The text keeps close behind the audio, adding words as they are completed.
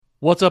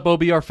What's up,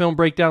 OBR Film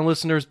Breakdown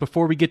listeners?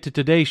 Before we get to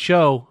today's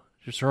show,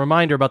 just a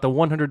reminder about the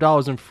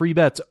 $100 in free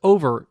bets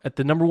over at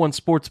the number one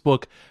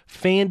sportsbook,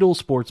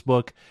 FanDuel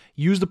Sportsbook.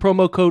 Use the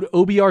promo code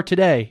OBR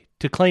today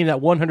to claim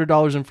that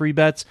 $100 in free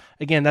bets.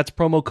 Again, that's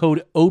promo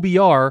code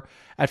OBR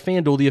at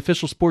FanDuel, the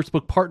official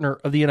sportsbook partner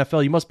of the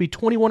NFL. You must be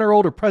 21 or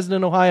older, present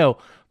in Ohio.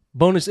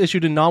 Bonus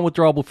issued in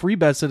non-withdrawable free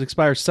bets that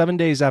expires 7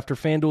 days after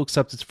FanDuel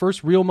accepts its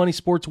first real money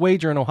sports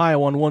wager in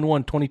Ohio on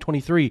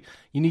 1/1/2023.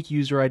 Unique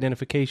user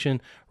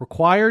identification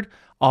required.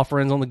 Offer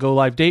ends on the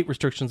go-live date.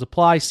 Restrictions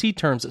apply. See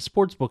terms at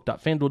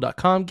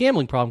sportsbook.fanduel.com.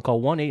 Gambling problem, call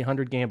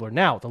 1-800-GAMBLER.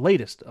 Now, the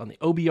latest on the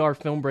OBR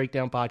Film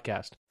Breakdown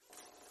podcast.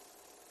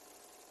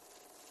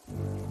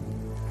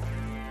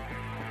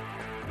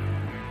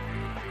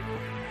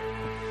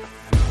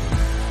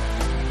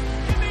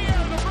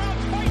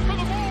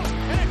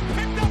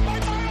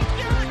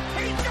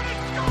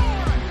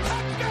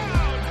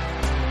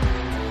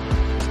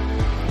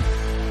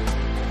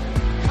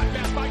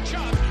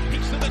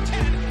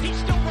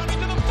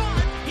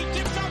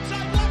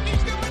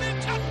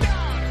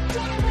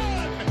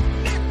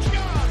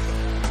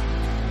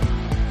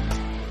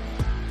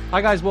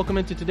 Hi guys, welcome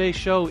into today's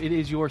show. It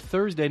is your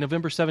Thursday,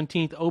 November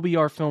 17th,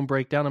 OBR Film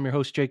Breakdown. I'm your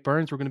host, Jake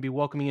Burns. We're going to be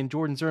welcoming in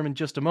Jordan Zerman in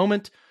just a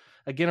moment.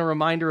 Again, a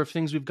reminder of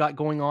things we've got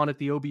going on at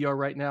the OBR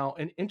right now.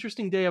 An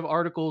interesting day of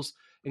articles,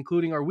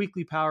 including our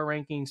weekly power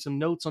rankings, some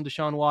notes on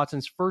Deshaun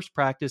Watson's first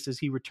practice as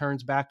he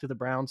returns back to the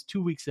Browns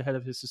 2 weeks ahead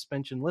of his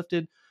suspension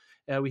lifted.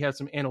 We have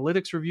some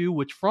analytics review,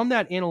 which from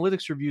that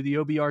analytics review, the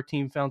OBR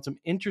team found some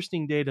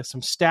interesting data,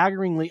 some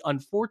staggeringly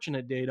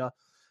unfortunate data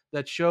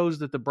that shows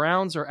that the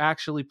Browns are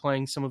actually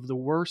playing some of the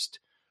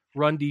worst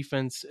run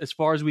defense as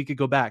far as we could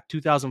go back,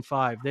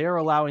 2005. They are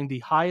allowing the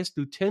highest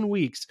through 10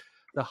 weeks,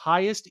 the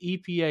highest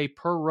EPA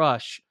per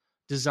rush,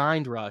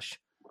 designed rush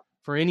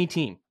for any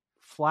team,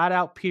 flat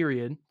out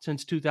period,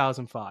 since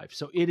 2005.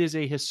 So it is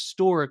a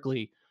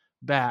historically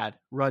bad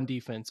run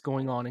defense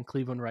going on in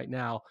Cleveland right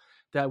now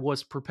that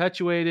was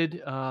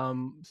perpetuated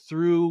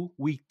through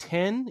week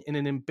 10 in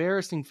an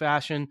embarrassing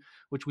fashion,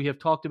 which we have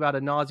talked about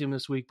ad nauseum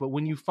this week. But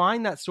when you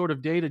find that sort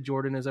of data,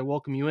 Jordan, as I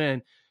welcome you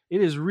in,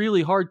 it is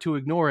really hard to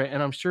ignore it.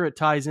 And I'm sure it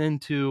ties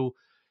into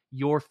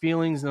your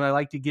feelings. And I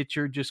like to get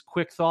your just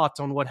quick thoughts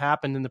on what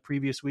happened in the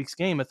previous week's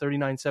game, a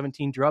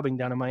 39-17 drubbing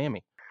down in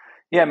Miami.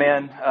 Yeah,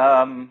 man.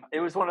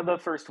 It was one of the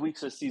first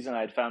weeks this season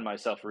I'd found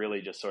myself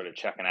really just sort of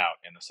checking out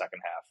in the second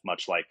half,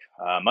 much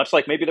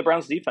like maybe the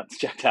Browns defense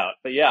checked out.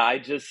 But yeah, I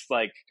just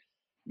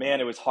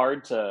man, it was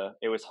hard to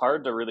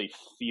really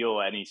feel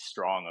any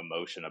strong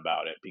emotion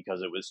about it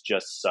because it was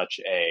just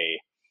such a,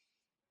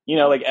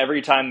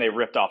 every time they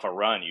ripped off a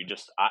run,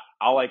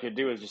 all I could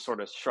do is just sort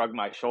of shrug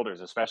my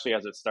shoulders, especially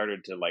as it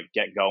started to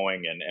get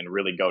going and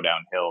really go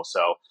downhill.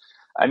 So,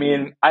 I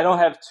mean, I don't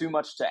have too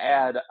much to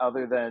add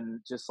other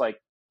than just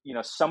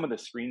some of the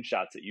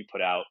screenshots that you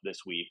put out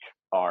this week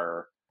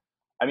are,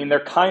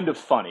 they're kind of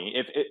funny.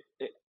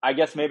 I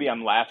guess maybe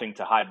I'm laughing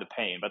to hide the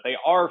pain, but they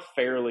are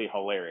fairly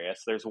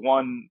hilarious. There's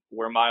one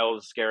where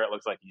Myles Garrett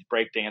looks like he's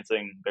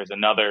breakdancing. There's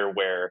another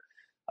where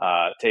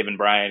Taven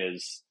Bryan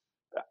is,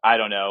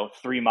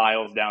 3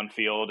 miles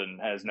downfield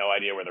and has no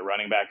idea where the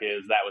running back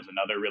is. That was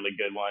another really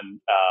good one.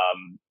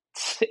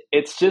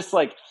 It's just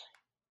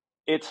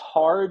it's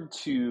hard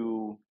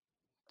to...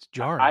 It's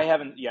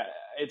jarring.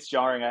 It's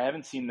jarring. I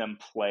haven't seen them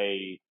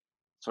play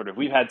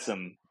we've had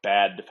some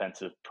bad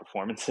defensive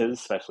performances,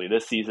 especially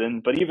this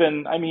season, but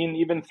even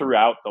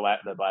throughout the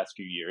last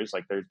few years,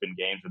 there's been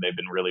games where they've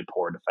been really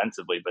poor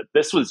defensively, but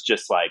this was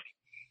just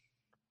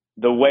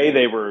the way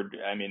they were,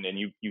 and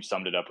you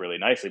summed it up really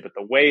nicely, but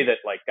the way that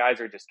guys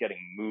are just getting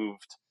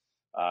moved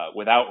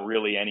without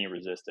really any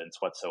resistance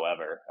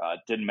whatsoever.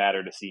 It didn't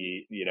matter to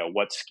see,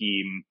 what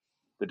scheme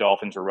the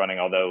Dolphins were running,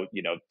 although,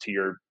 to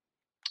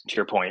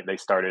your point, they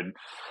started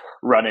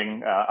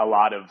running a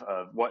lot of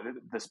what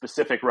the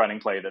specific running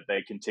play that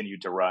they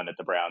continued to run at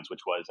the Browns,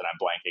 which was, and I'm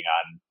blanking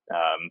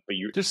on, but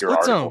your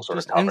article sort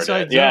of covered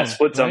it. Yeah,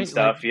 split zone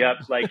stuff. Yep.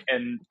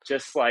 And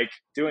just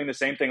doing the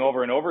same thing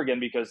over and over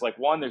again, because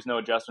one, there's no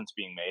adjustments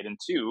being made. And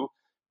two,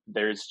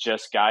 there's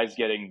just guys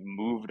getting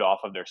moved off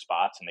of their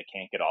spots and they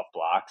can't get off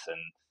blocks. And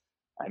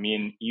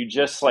you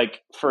just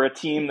for a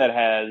team that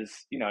has,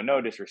 no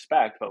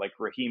disrespect, but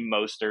Raheem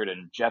Mostert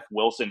and Jeff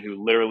Wilson,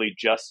 who literally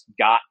just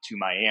got to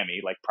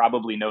Miami,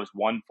 probably knows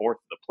 1/4 of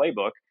the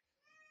playbook,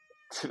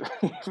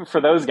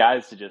 for those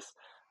guys to just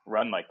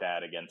run like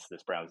that against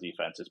this Browns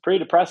defense is pretty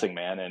depressing,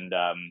 man. And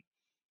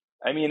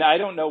I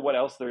don't know what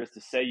else there is to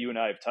say. You and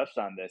I have touched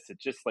on this.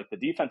 It's just the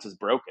defense is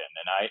broken,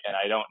 and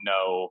I don't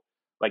know.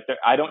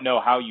 I don't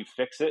know how you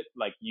fix it.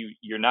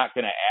 You're not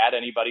going to add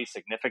anybody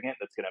significant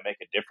that's going to make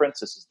a difference.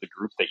 This is the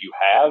group that you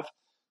have.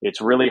 It's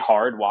really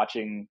hard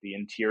watching the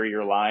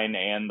interior line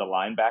and the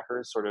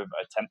linebackers sort of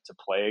attempt to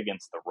play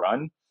against the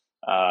run.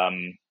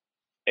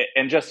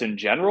 And just in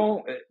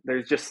general,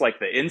 there's just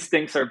the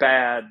instincts are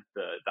bad.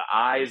 The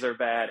eyes are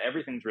bad.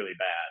 Everything's really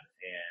bad.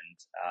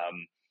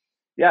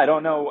 And I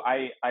don't know.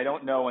 I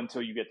don't know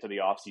until you get to the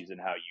offseason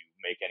how you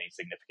make any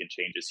significant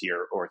changes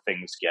here or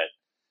things get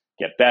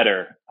get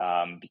better,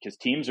 because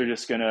teams are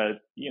just going to,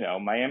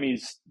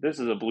 this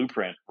is a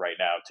blueprint right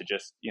now to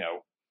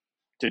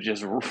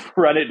just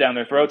run it down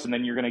their throats, and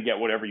then you're going to get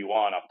whatever you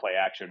want off play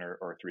action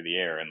or through the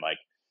air. And like,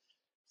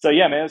 so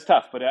yeah, man, it's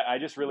tough, but I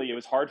just really, it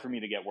was hard for me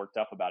to get worked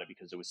up about it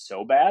because it was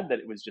so bad that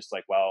it was just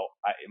like, well,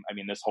 I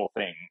mean, this whole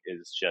thing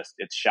is just,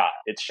 it's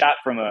shot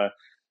from a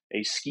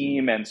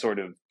scheme and sort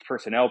of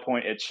personnel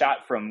point. It's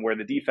shot from where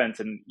the defense,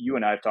 and you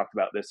and I have talked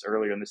about this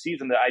earlier in the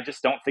season, that I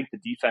just don't think the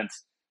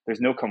defense,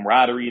 there's no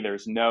camaraderie.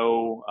 There's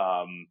no,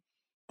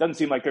 doesn't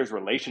seem like there's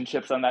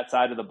relationships on that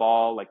side of the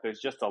ball. Like there's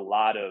just a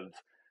lot of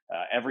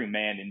every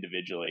man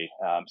individually.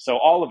 So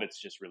all of it's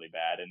just really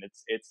bad, and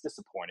it's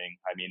disappointing.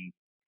 I mean,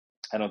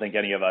 I don't think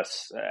any of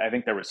us, I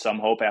think there was some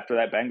hope after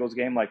that Bengals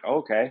game, like, oh,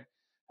 okay.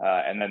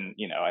 And then,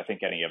 I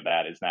think any of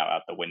that is now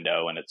out the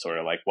window, and it's sort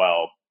of like,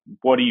 well,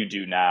 what do you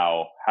do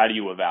now? How do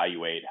you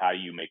evaluate? How do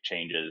you make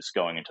changes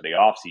going into the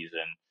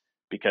offseason?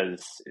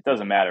 Because it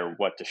doesn't matter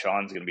what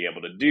Deshaun's going to be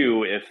able to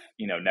do if,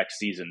 next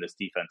season this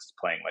defense is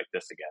playing like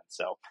this again.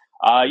 So,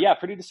 yeah,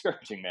 pretty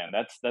discouraging, man.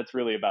 That's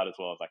really about as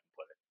well as I can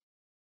put it.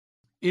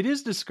 It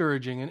is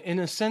discouraging in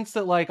a sense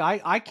that like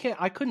I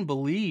couldn't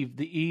believe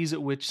the ease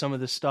at which some of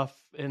this stuff,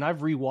 and I've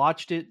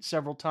rewatched it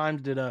several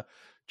times, did a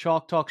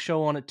Chalk Talk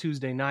show on it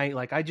Tuesday night.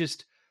 Like I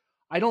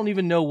don't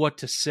even know what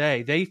to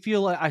say. I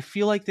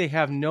feel like they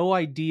have no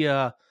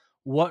idea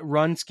what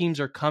run schemes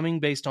are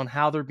coming based on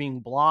how they're being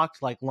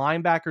blocked, like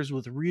linebackers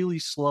with really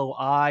slow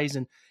eyes.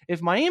 And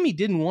if Miami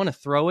didn't want to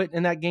throw it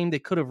in that game, they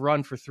could have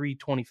run for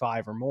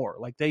 325 or more.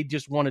 Like they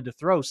just wanted to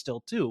throw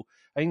still too.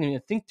 I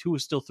think Tua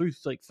still threw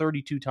like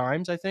 32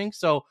 times, I think.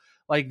 So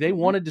like they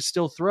wanted to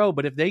still throw,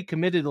 but if they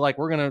committed to like,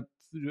 we're going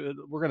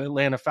to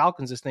land a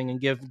Falcons this thing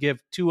and give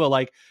Tua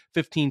like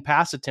 15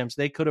 pass attempts,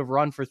 they could have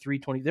run for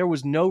 320. There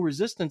was no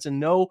resistance and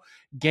no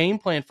game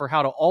plan for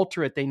how to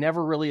alter it. They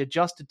never really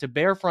adjusted to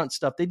bear front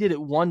stuff. They did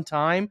it one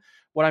time.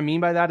 What I mean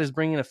by that is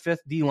bringing a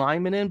fifth D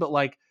lineman in, but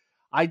like,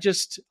 I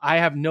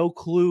have no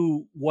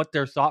clue what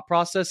their thought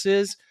process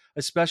is,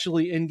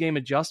 especially in-game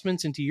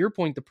adjustments. And to your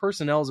point, the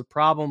personnel is a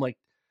problem. Like,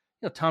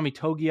 Tommy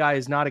Togiai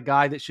is not a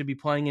guy that should be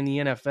playing in the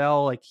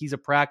NFL. Like he's a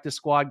practice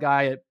squad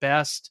guy at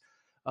best.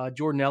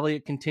 Jordan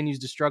Elliott continues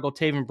to struggle.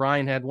 Taven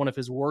Bryan had one of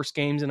his worst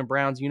games in a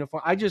Browns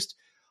uniform.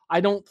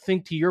 I don't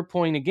think, to your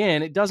point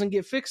again, it doesn't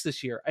get fixed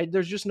this year.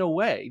 There's just no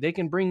way. They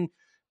can bring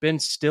Ben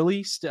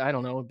Stille. I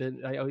don't know.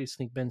 I always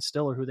think Ben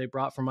Stiller, who they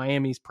brought from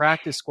Miami's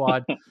practice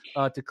squad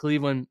to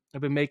Cleveland.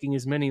 I've been making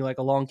as many like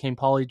along came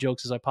Paulie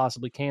jokes as I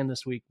possibly can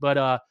this week.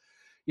 But,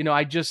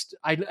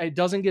 it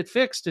doesn't get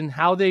fixed, and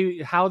how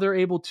they're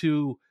able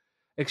to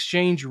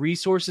exchange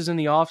resources in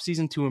the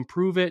offseason to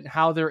improve it,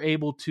 how they're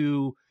able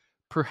to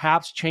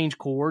perhaps change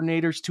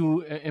coordinators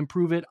to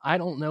improve it. I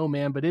don't know,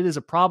 man, but it is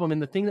a problem.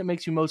 And the thing that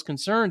makes you most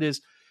concerned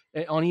is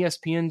on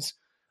ESPN's,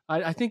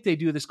 I think they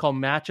do this called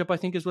Matchup, I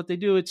think is what they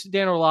do. It's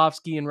Dan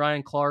Orlovsky and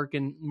Ryan Clark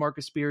and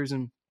Marcus Spears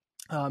and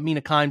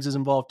Mina Kimes is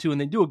involved too. And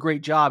they do a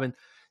great job. And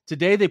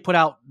today they put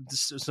out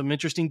some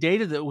interesting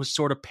data that was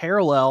sort of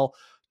parallel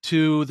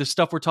to the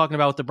stuff we're talking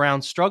about with the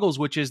Browns struggles,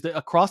 which is that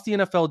across the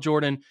NFL,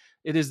 Jordan,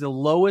 it is the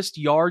lowest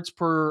yards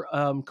per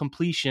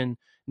completion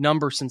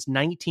number since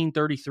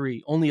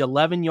 1933, only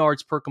 11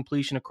 yards per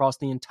completion across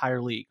the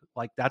entire league.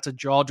 Like that's a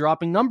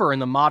jaw-dropping number in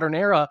the modern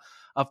era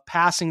of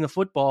passing the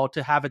football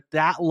to have it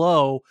that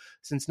low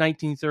since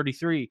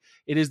 1933.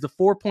 It is the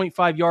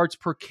 4.5 yards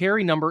per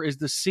carry number is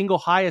the single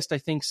highest, I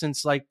think,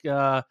 since like,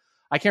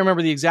 I can't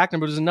remember the exact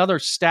number. There's another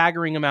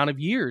staggering amount of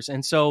years.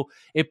 And so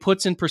it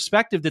puts in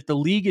perspective that the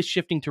league is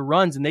shifting to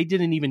runs, and they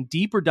did an even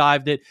deeper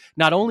dive that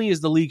not only is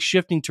the league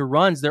shifting to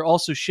runs, they're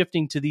also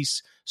shifting to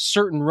these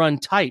certain run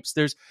types.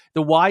 There's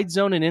the wide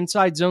zone and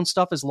inside zone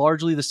stuff is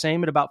largely the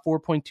same at about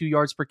 4.2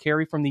 yards per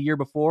carry from the year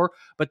before,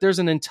 but there's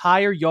an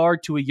entire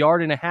yard to a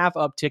yard and a half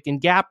uptick in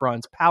gap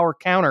runs, power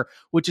counter,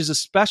 which is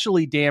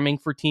especially damning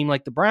for a team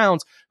like the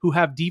Browns, who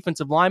have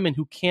defensive linemen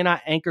who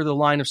cannot anchor the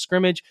line of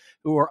scrimmage,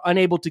 who are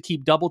unable to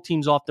keep double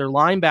teams off their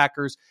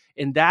linebackers.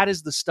 And that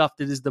is the stuff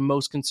that is the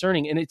most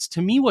concerning. And it's,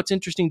 to me, what's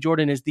interesting,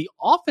 Jordan, is the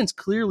offense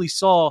clearly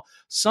saw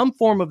some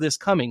form of this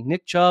coming.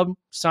 Nick Chubb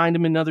signed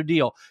him another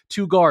deal.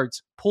 2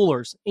 guards,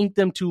 pullers, inked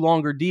them 2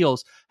 longer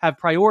deals, have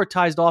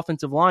prioritized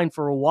offensive line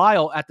for a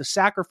while at the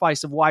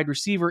sacrifice of wide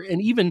receiver.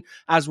 And even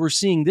as we're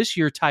seeing this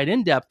year, tight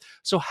end depth.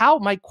 So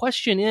my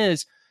question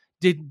is,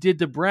 did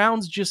the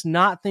Browns just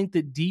not think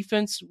that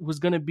defense was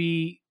going to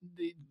be,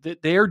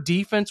 that their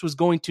defense was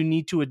going to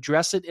need to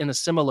address it in a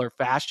similar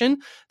fashion,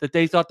 that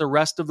they thought the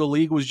rest of the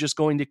league was just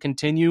going to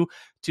continue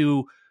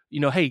to,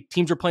 hey,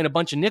 teams are playing a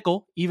bunch of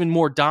nickel, even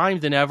more dime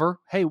than ever.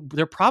 Hey,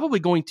 they're probably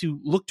going to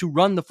look to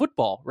run the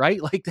football,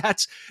 right? Like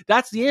that's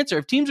the answer.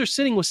 If teams are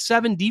sitting with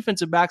 7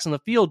 defensive backs on the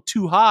field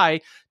too high,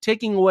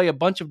 taking away a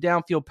bunch of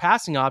downfield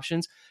passing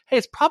options, hey,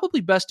 it's probably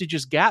best to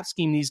just gap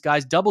scheme these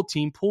guys, double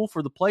team, pull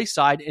for the play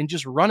side, and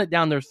just run it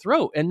down their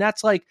throat. And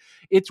that's like,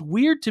 it's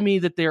weird to me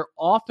that their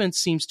offense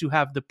seems to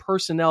have the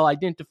personnel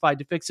identified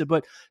to fix it,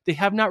 but they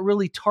have not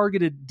really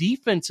targeted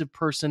defensive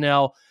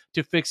personnel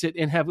to fix it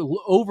and have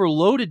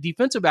overloaded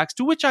defensive backs,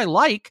 to which I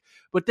like,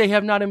 but they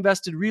have not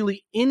invested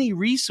really any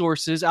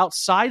resources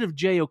outside of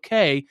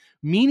JOK,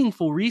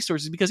 meaningful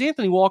resources, because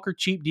Anthony Walker,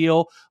 cheap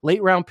deal,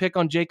 late round pick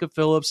on Jacob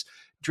Phillips,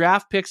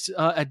 draft picks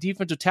at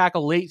defensive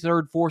tackle, late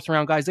third, fourth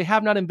round guys. They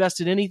have not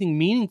invested anything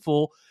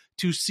meaningful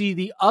to see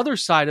the other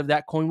side of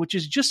that coin, which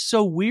is just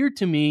so weird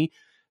to me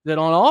that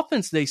on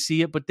offense they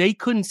see it, but they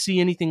couldn't see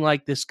anything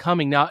like this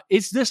coming. Now,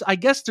 is this, I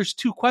guess there's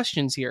two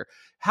questions here.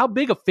 How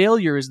big a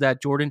failure is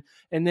that, Jordan?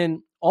 And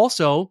then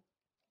also,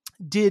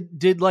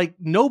 did like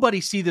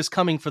nobody see this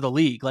coming for the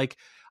league? Like,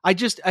 I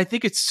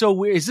think it's so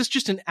weird. Is this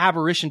just an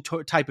aberration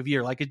type of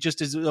year? Like, it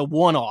just is a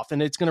one-off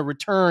and it's going to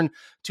return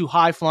to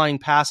high-flying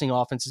passing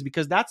offenses?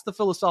 Because that's the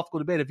philosophical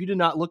debate. If you did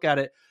not look at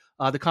it,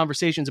 the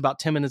conversation's about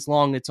 10 minutes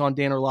long. It's on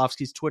Dan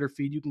Orlovsky's Twitter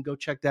feed. You can go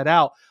check that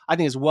out. I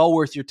think it's well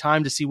worth your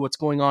time to see what's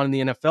going on in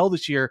the NFL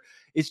this year.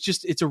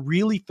 It's a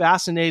really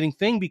fascinating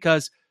thing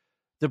because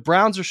the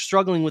Browns are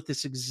struggling with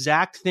this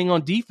exact thing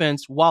on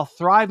defense while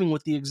thriving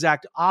with the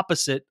exact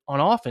opposite on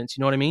offense.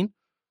 You know what I mean?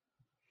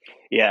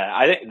 Yeah,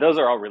 I think those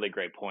are all really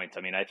great points.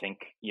 I mean, I think,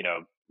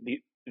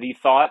 the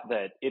thought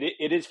that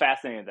it is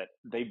fascinating that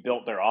they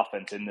built their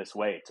offense in this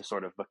way to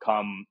sort of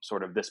become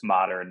sort of this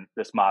modern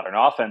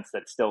offense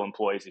that still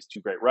employs these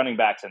two great running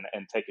backs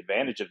and take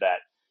advantage of that.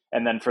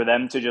 And then for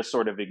them to just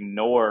sort of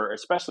ignore,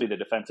 especially the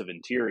defensive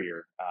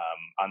interior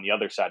on the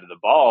other side of the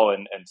ball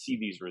and see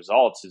these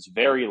results is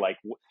very like,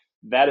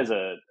 that is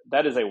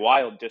a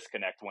wild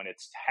disconnect when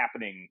it's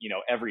happening,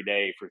 every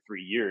day for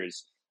 3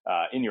 years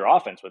in your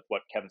offense with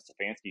what Kevin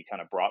Stefanski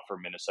kind of brought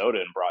from Minnesota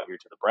and brought here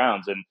to the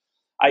Browns. And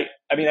I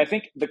mean, I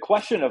think the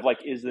question of like,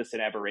 is this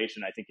an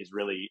aberration? I think is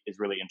really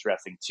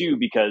interesting too,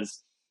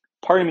 because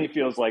part of me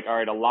feels like, all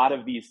right, a lot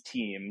of these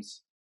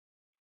teams,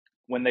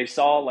 when they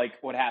saw like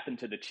what happened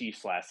to the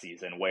Chiefs last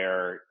season,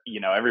 where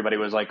everybody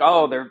was like,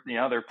 oh,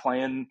 they're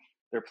playing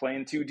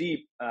too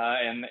deep,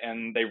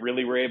 and they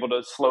really were able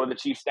to slow the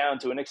Chiefs down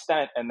to an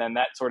extent, and then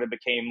that sort of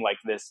became like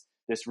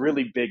this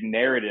really big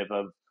narrative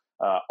of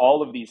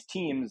all of these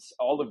teams,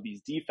 all of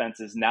these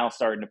defenses now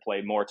starting to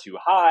play more too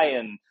high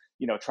and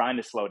trying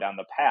to slow down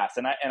the pass.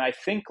 And I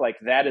think like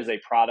that is a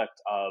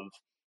product of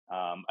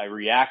a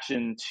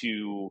reaction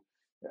to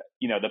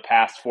the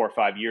past 4 or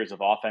 5 years of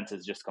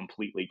offenses just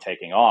completely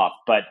taking off.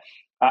 But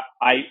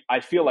I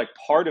feel like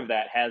part of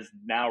that has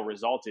now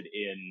resulted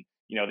in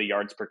the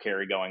yards per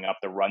carry going up,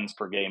 the runs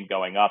per game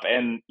going up,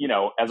 and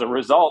as a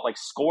result, like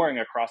scoring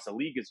across the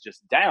league is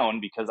just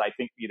down, because I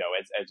think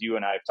as you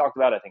and I have talked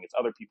about, I think it's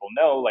other people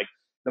know, like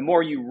the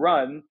more you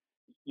run,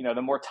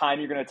 the more time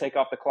you're going to take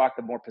off the clock,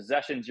 the more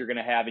possessions you're going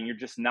to have, and you're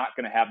just not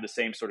going to have the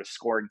same sort of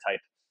scoring type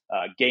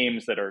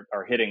games that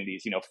are hitting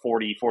these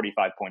 40,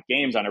 45 point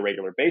games on a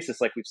regular basis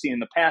like we've seen in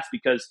the past.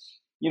 Because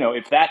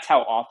if that's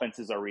how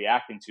offenses are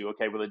reacting to,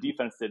 okay, well, the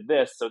defense did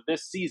this, so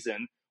this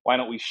season, why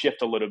don't we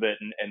shift a little bit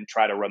and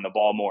try to run the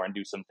ball more and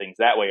do some things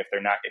that way if they're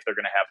going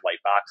to have light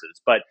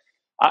boxes. But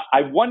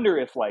I wonder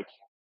if like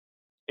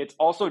it's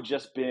also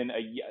just been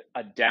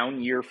a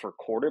down year for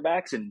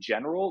quarterbacks in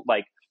general.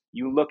 Like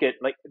you look at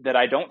like that,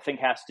 I don't think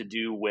has to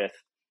do with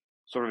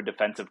sort of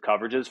defensive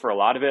coverages for a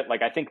lot of it.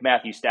 Like I think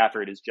Matthew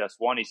Stafford is just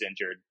one, he's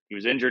injured. He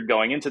was injured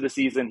going into the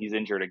season. He's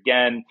injured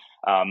again,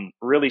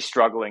 really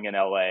struggling in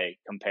LA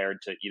compared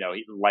to,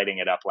 lighting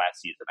it up last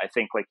season. I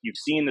think like you've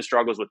seen the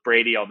struggles with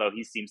Brady, although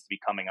he seems to be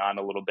coming on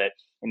a little bit,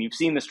 and you've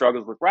seen the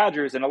struggles with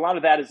Rodgers. And a lot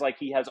of that is like,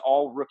 he has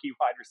all rookie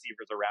wide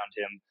receivers around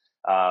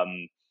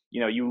him.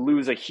 You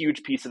lose a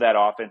huge piece of that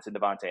offense in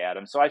Devontae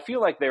Adams. So I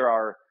feel like there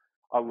are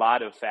a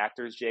lot of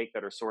factors, Jake,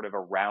 that are sort of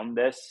around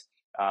this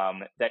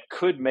that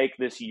could make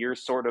this year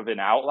sort of an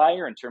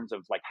outlier in terms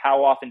of like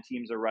how often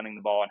teams are running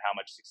the ball and how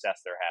much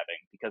success they're having.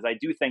 Because I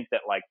do think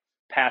that like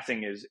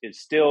passing is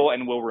still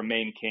and will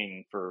remain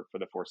king for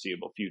the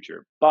foreseeable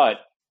future. But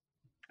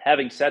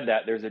having said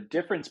that, there's a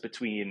difference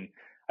between,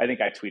 I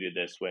think I tweeted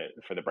this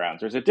for the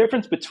Browns, there's a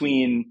difference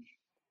between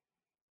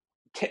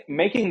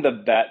making the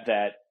bet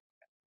that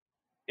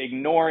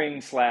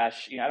ignoring / I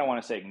don't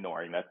want to say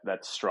ignoring,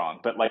 that's strong,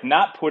 but like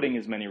not putting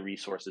as many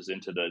resources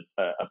into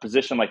a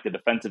position like the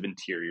defensive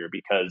interior,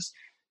 because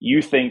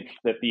you think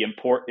that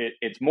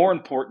it's more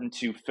important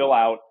to fill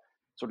out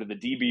sort of the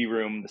DB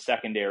room, the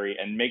secondary,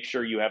 and make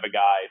sure you have a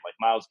guy like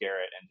Myles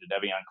Garrett and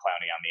Jadeveon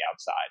Clowney on the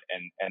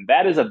outside. And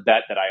that is a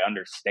bet that I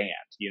understand,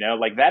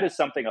 like that is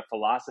something, a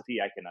philosophy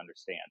I can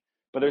understand.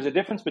 But there's a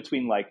difference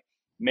between like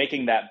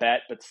making that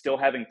bet, but still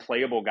having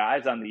playable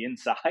guys on the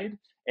inside,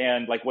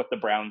 and like what the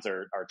Browns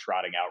are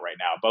trotting out right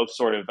now, both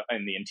sort of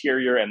in the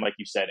interior and, like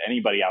you said,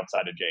 anybody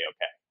outside of JOK.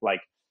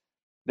 Like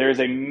there's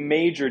a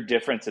major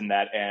difference in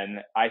that, and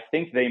I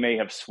think they may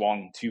have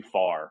swung too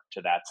far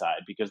to that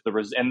side, because the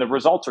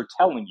results are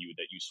telling you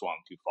that you swung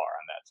too far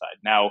on that side.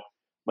 Now,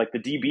 like the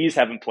DBs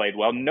haven't played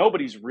well.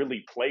 Nobody's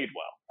really played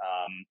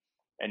well.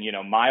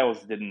 And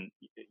Myles didn't.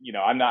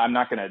 I'm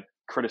not going to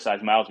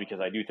criticize Miles because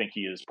I do think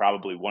he is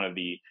probably one of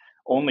the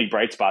only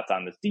bright spots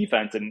on this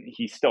defense, and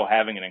he's still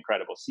having an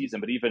incredible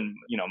season. But even,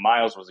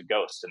 Miles was a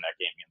ghost in that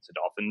game against the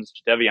Dolphins.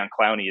 Jadeveon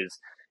Clowney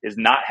is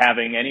not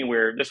having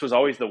anywhere. This was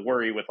always the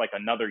worry with like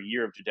another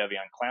year of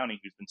Jadeveon Clowney,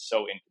 who's been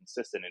so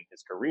inconsistent in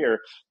his career,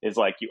 is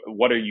like,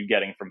 what are you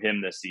getting from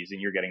him this season?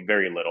 You're getting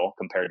very little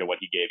compared to what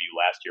he gave you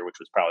last year, which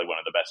was probably one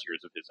of the best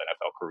years of his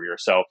NFL career.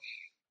 So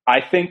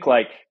I think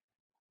like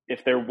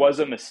if there was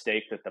a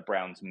mistake that the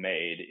Browns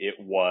made, it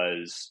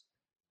was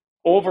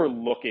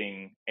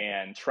overlooking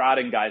and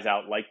trotting guys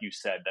out, like you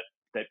said,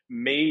 that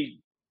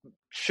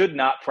should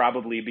not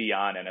probably be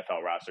on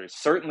NFL rosters,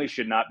 certainly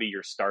should not be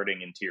your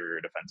starting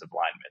interior defensive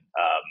lineman.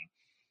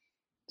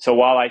 So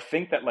while I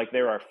think that like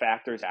there are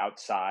factors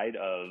outside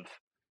of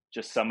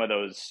just some of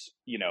those,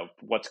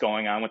 what's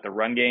going on with the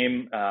run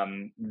game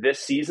this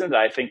season, that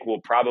I think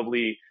will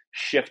probably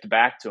shift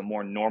back to a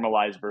more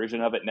normalized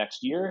version of it next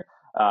year.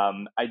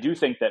 I do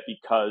think that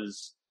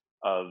because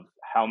of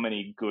how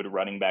many good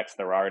running backs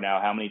there are now,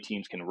 how many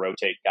teams can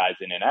rotate guys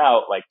in and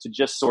out, like to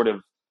just sort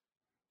of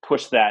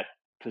push that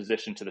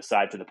position to the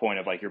side to the point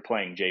of like you're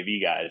playing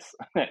JV guys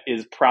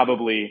is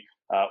probably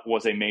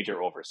was a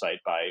major oversight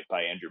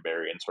by Andrew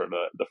Berry and sort of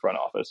the front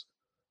office.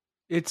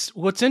 It's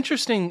what's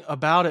interesting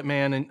about it,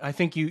 man, and I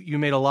think you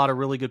made a lot of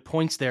really good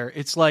points there.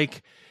 It's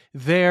like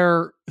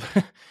they're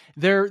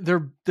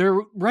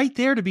right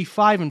there to be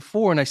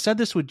 5-4, and I said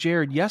this with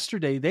Jared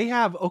yesterday. They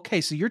have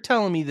so you're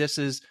telling me this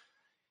is,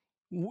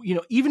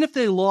 even if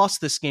they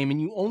lost this game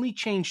and you only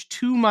change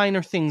 2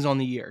 minor things on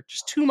the year,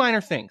 just 2 minor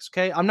things,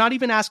 okay? I'm not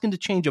even asking to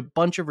change a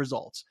bunch of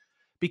results,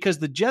 because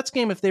the Jets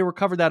game, if they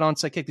recovered that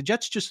onside kick, the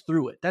Jets just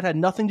threw it. That had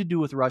nothing to do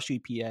with rush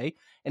EPA.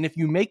 And if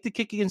you make the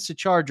kick against the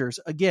Chargers,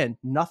 again,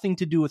 nothing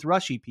to do with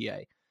rush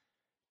EPA.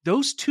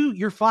 Those two,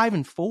 you're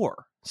 5-4.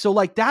 So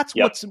like that's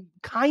what's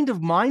kind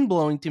of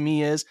mind-blowing to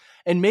me is,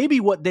 and maybe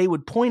what they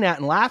would point at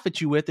and laugh at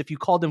you with if you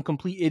called them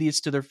complete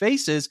idiots to their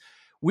faces,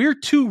 we're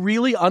 2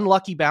 really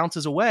unlucky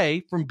bounces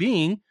away from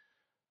being,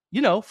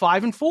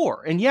 5-4.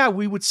 And yeah,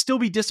 we would still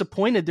be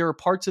disappointed. There are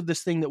parts of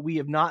this thing that we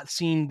have not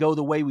seen go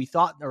the way we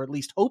thought, or at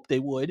least hoped they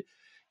would.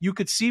 You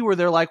could see where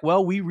they're like,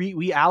 well,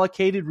 we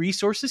allocated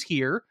resources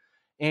here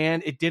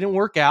and it didn't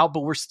work out,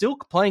 but we're still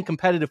playing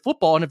competitive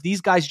football. And if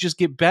these guys just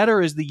get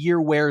better as the year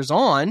wears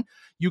on,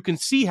 you can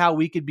see how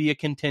we could be a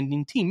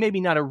contending team. Maybe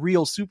not a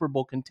real Super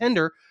Bowl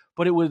contender,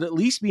 but it would at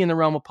least be in the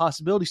realm of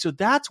possibility. So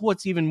that's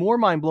what's even more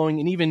mind-blowing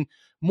and even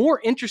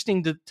more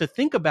interesting to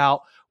think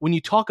about when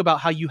you talk about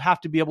how you have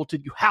to be able to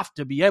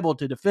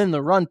defend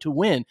the run to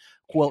win.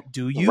 Well,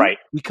 do you? Right.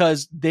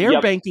 Because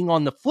they're banking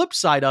on the flip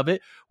side of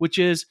it, which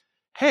is,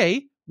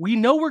 hey, we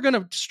know we're going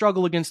to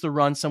struggle against the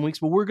run some weeks,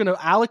 but we're going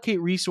to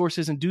allocate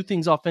resources and do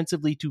things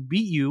offensively to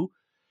beat you.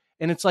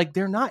 And it's like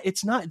they're not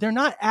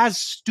as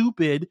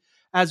stupid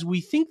as we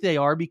think they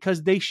are,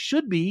 because they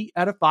should be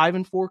at a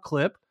 5-4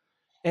 clip.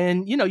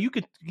 And, you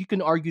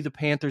can argue the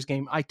Panthers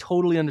game. I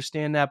totally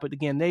understand that. But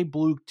again, they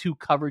blew 2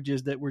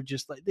 coverages that were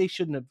just like, they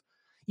shouldn't have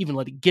even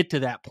let it get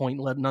to that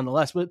point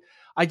nonetheless. But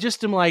I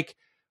just am like,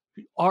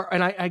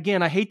 I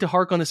hate to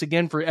hark on this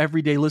again for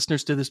everyday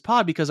listeners to this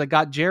pod, because I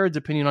got Jared's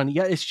opinion on it.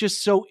 Yeah, it's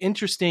just so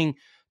interesting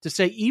to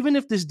say, even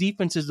if this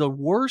defense is the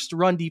worst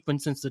run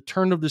defense since the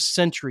turn of the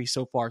century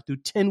so far through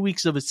 10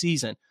 weeks of a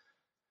season,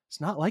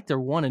 it's not like they're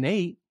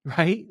 1-8,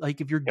 right?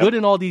 Like if you're good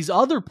in all these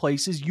other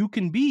places, you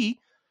can be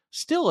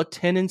still a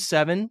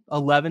 10-7,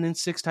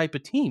 11-6 type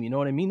of team. You know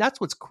what I mean? That's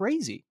what's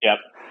crazy. Yep.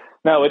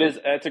 No, it is.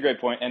 That's a great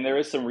point. And there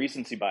is some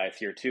recency bias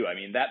here too. I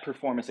mean, that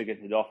performance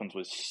against the Dolphins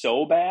was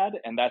so bad,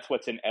 and that's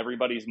what's in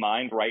everybody's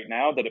mind right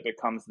now, that it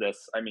becomes this.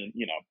 I mean,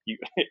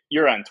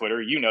 you're on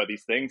Twitter,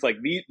 these things. Like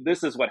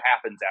this is what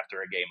happens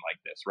after a game like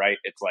this, right?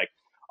 It's like,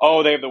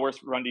 oh, they have the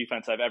worst run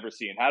defense I've ever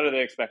seen. How do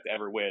they expect to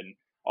ever win?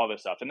 All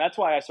this stuff. And that's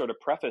why I sort of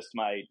prefaced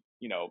my,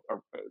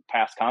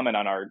 past comment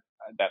on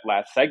that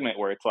last segment,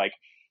 where it's like,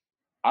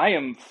 I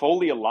am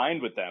fully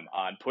aligned with them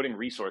on putting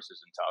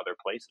resources into other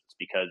places,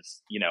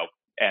 because,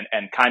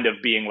 and kind of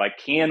being like,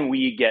 can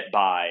we get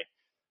by,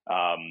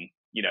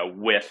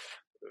 with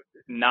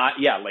not,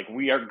 like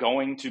we are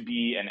going to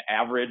be an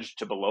average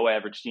to below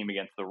average team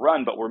against the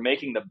run, but we're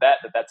making the bet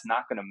that that's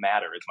not going to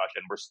matter as much.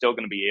 And we're still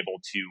going to be able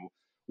to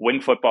win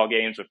football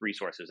games with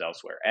resources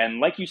elsewhere. And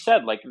like you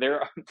said, like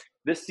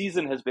this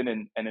season has been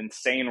an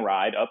insane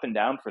ride up and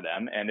down for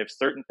them. And if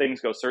certain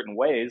things go certain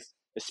ways,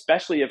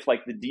 especially if like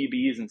the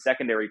DBs and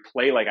secondary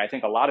play like I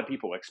think a lot of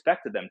people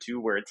expected them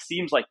to, where it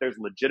seems like there's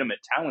legitimate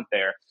talent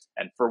there,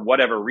 and for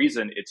whatever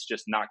reason it's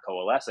just not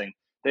coalescing,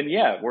 then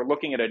we're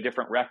looking at a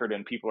different record,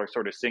 and people are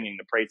sort of singing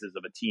the praises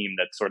of a team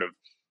that sort of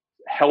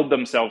held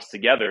themselves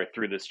together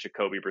through this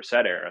Jacoby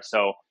Brissett era.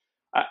 So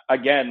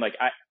again, like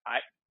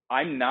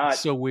I'm not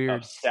so weird.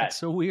 upset it's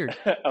so weird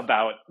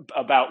about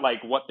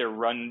like what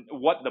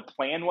the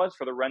plan was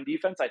for the run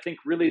defense. I think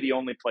really the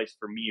only place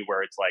for me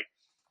where it's like,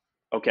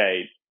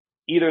 okay,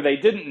 either they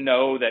didn't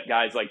know that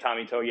guys like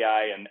Tommy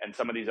Togiai and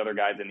some of these other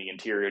guys in the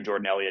interior,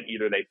 Jordan Elliott,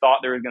 either they thought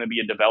there was going to be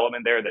a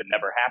development there that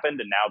never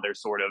happened, and now they're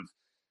sort of,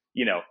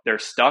 they're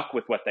stuck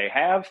with what they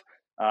have.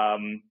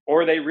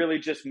 or they really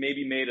just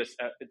maybe made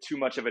too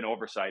much of an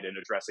oversight in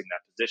addressing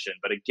that position.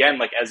 But again,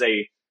 like as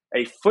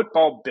a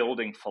football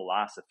building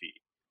philosophy,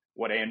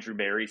 what Andrew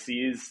Berry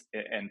sees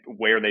and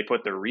where they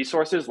put their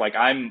resources, like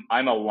I'm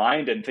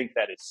aligned and think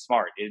that it's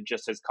smart. It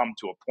just has come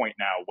to a point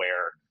now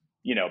where,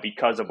 you know,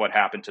 because of what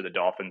happened to the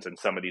Dolphins and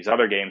some of these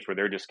other games where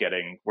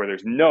where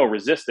there's no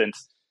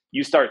resistance,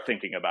 you start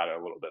thinking about it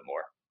a little bit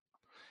more.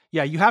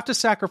 Yeah, you have to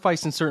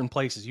sacrifice in certain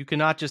places. You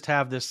cannot just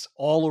have this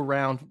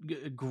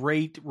all-around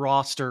great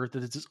roster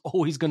that is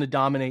always going to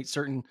dominate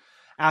certain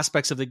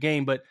aspects of the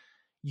game. But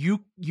you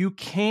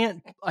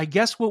can't. I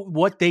guess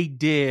what they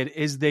did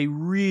is they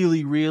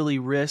really, really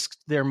risked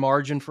their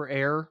margin for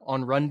error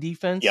on run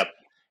defense. Yep.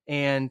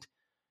 And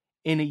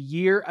in a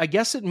year, I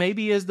guess it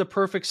maybe is the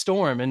perfect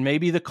storm, and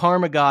maybe the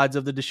karma gods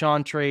of the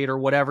Deshaun trade or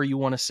whatever you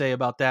want to say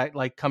about that,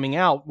 like coming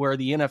out where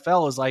the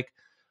NFL is like,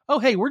 oh,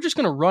 hey, we're just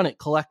going to run it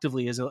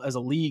collectively as a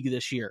league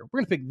this year. We're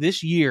going to pick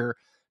this year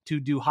to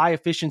do high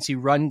efficiency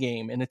run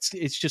game. And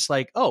it's just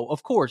like, oh,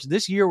 of course,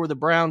 this year where the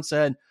Browns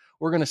said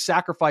we're going to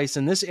sacrifice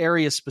in this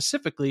area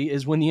specifically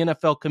is when the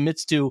NFL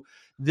commits to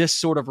this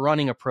sort of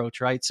running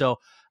approach, right? So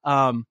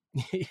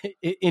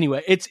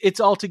anyway, it's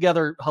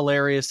altogether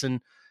hilarious and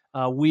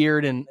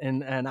weird.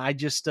 And I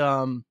just,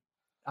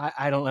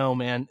 I don't know,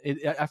 man.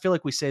 I feel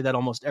like we say that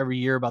almost every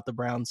year about the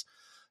Browns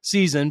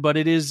season, but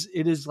it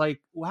is like,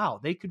 wow,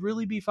 they could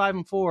really be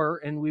 5-4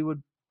 and we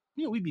would,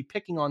 you know, we'd be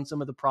picking on some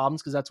of the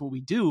problems because that's what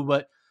we do,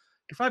 but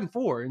you're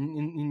 5-4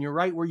 and you're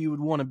right where you would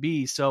want to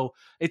be. So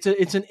it's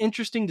an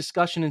interesting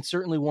discussion and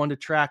certainly one to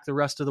track the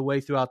rest of the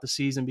way throughout the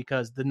season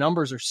because the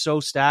numbers are so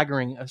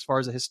staggering as far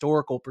as a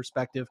historical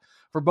perspective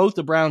for both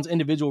the Browns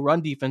individual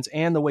run defense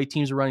and the way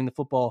teams are running the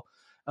football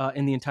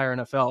in the entire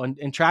NFL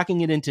and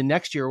tracking it into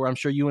next year where I'm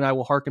sure you and I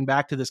will harken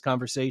back to this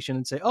conversation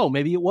and say, oh,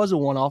 maybe it was a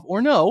one-off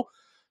or no,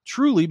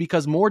 truly,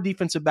 because more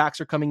defensive backs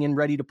are coming in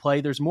ready to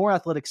play. There's more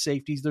athletic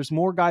safeties. There's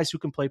more guys who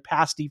can play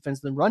pass defense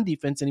than run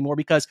defense anymore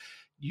because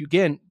you,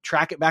 again,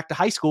 track it back to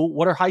high school.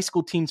 What are high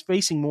school teams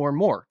facing more and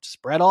more?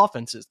 Spread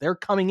offenses. They're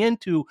coming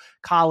into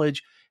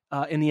college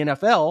in the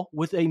NFL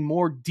with a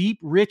more deep,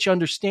 rich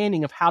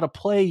understanding of how to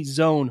play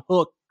zone,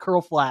 hook,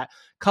 curl flat,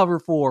 cover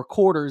 4,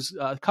 quarters,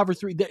 cover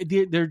 3.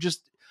 They're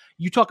just,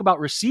 you talk about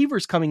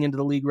receivers coming into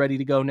the league ready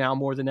to go now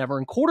more than ever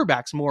and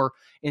quarterbacks more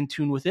in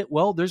tune with it.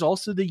 Well, there's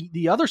also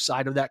the other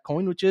side of that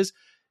coin, which is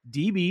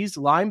DBs,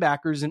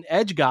 linebackers, and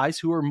edge guys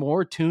who are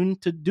more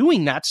attuned to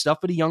doing that stuff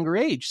at a younger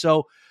age.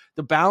 So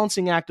the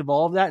balancing act of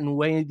all of that and the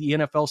way the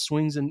NFL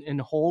swings in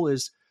whole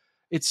it's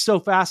so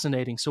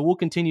fascinating. So we'll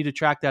continue to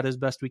track that as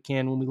best we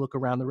can when we look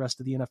around the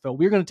rest of the NFL.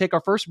 We're going to take our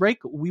first break.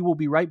 We will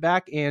be right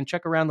back and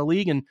check around the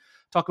league and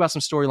talk about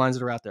some storylines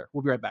that are out there.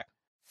 We'll be right back.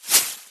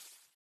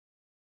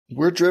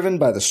 We're driven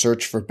by the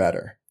search for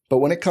better. But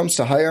when it comes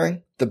to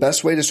hiring, the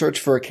best way to search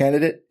for a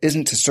candidate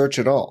isn't to search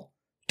at all.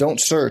 Don't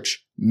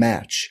search,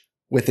 match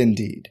with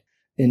Indeed.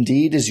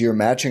 Indeed is your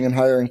matching and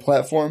hiring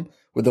platform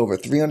with over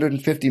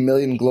 350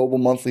 million global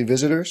monthly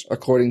visitors,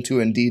 according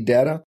to Indeed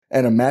data,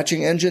 and a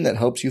matching engine that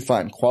helps you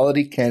find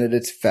quality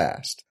candidates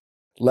fast.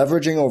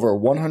 Leveraging over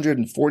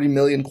 140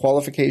 million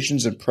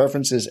qualifications and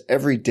preferences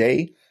every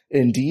day,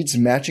 Indeed's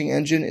matching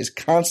engine is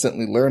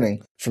constantly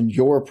learning from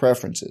your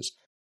preferences.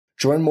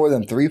 Join more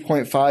than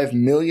 3.5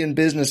 million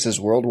businesses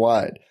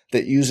worldwide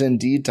that use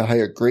Indeed to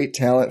hire great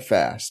talent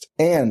fast.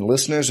 And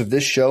listeners of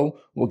this show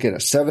will get a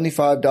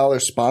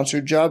 $75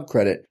 sponsored job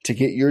credit to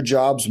get your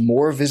jobs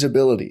more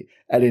visibility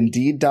at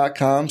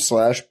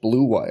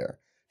Indeed.com/Blue Wire.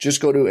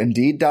 Just go to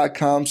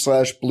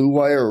Indeed.com/Blue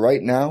Wire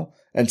right now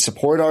and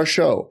support our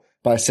show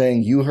by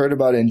saying you heard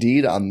about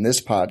Indeed on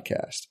this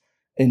podcast.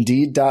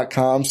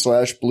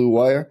 Indeed.com/Blue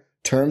Wire.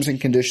 Terms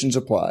and conditions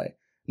apply.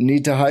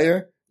 Need to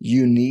hire?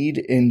 You need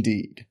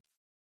Indeed.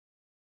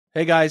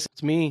 Hey guys,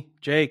 it's me,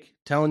 Jake,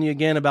 telling you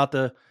again about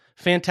the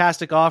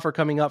fantastic offer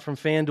coming up from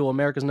FanDuel,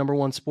 America's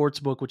 #1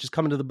 sportsbook, which is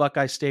coming to the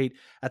Buckeye State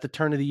at the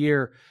turn of the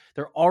year.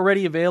 They're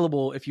already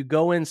available. If you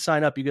go in,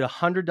 sign up, you get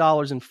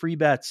 $100 in free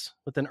bets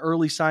with an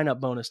early sign-up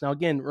bonus. Now,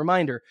 again,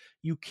 reminder,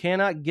 you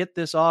cannot get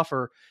this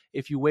offer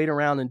if you wait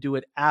around and do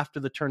it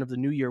after the turn of the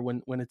new year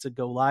when it's a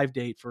go-live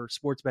date for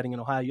sports betting in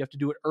Ohio. You have to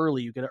do it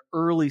early. You get an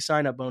early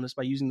sign-up bonus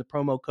by using the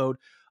promo code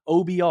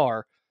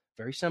OBR.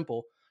 Very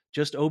simple,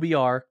 just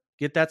OBR.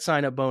 Get that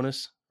sign-up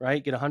bonus,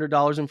 right? Get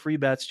 $100 in free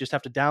bets. Just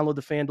have to download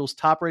the FanDuel's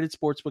top-rated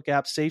sportsbook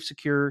app, safe,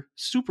 secure,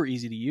 super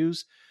easy to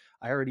use.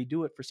 I already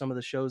do it for some of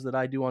the shows that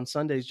I do on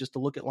Sundays just to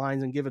look at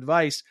lines and give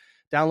advice.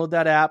 Download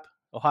that app.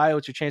 Ohio,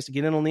 it's your chance to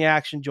get in on the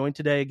action. Join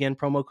today. Again,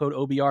 promo code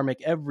OBR.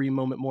 Make every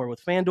moment more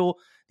with FanDuel,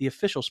 the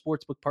official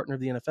sportsbook partner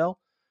of the NFL.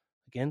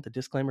 Again, the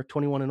disclaimer,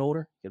 21 and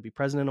older. You got to be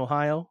present in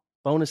Ohio.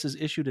 Bonuses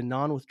issued in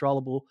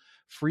non-withdrawable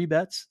free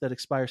bets that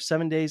expire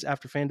 7 days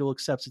after FanDuel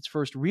accepts its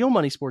first real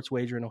money sports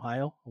wager in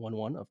Ohio,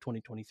 1/1 of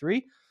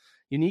 2023.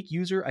 Unique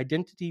user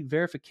identity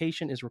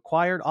verification is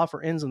required.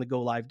 Offer ends on the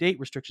go-live date.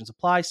 Restrictions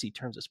apply. See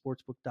terms at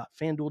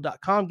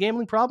sportsbook.fanduel.com.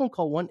 Gambling problem?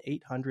 Call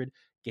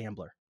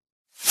 1-800-GAMBLER.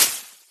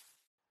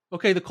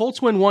 Okay, the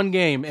Colts win one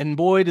game, and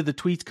boy, did the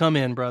tweets come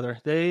in, brother.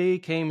 They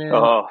came in.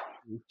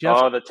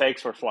 The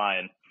takes were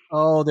flying.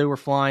 Oh, they were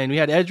flying. We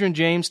had Edgerrin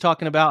James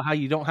talking about how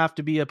you don't have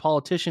to be a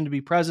politician to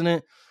be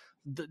president.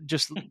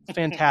 Just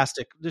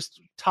fantastic,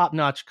 just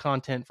top-notch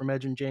content from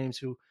Edgerrin James,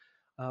 who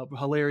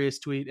hilarious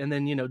tweet. And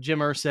then, Jim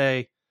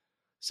Irsay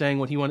saying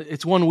what he wanted.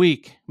 It's 1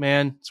 week,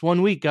 man. It's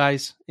 1 week,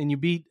 guys. And you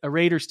beat a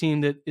Raiders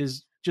team that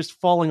is just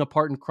falling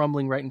apart and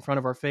crumbling right in front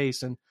of our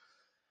face. And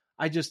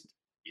I don't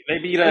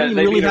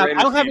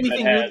have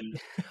anything.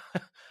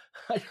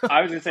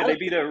 I was going to say they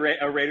beat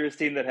a Raiders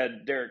team that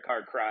had Derek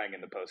Carr crying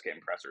in the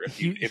postgame presser.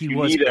 If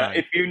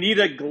you need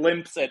a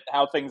glimpse at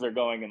how things are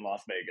going in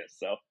Las Vegas,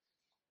 so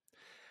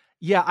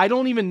yeah, I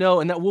don't even know,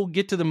 and that we'll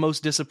get to the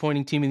most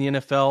disappointing team in the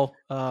NFL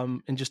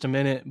in just a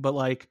minute. But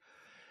like,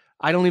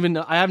 I don't even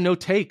know. I have no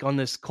take on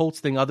this Colts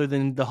thing other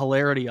than the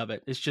hilarity of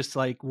it. It's just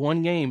like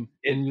one game,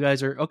 and you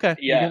guys are okay.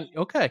 Yeah,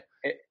 okay.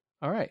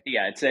 All right.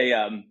 Yeah,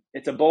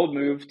 it's a bold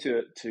move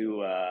to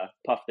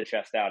puff the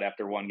chest out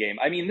after one game.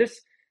 I mean,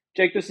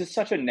 Jake, this is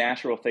such a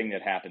natural thing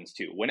that happens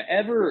too.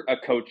 Whenever a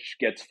coach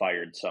gets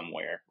fired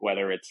somewhere,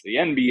 whether it's the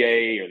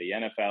NBA or the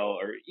NFL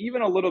or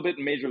even a little bit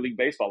in Major League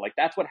Baseball, like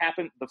that's what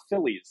happened. The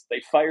Phillies, they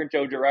fired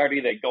Joe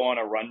Girardi. They go on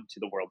a run to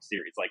the World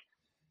Series. Like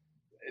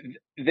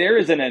there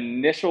is an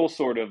initial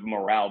sort of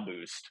morale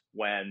boost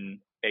when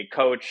a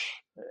coach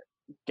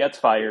gets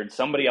fired,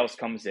 somebody else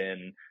comes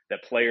in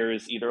that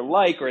players either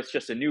like, or it's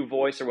just a new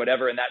voice or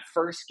whatever. And that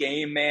first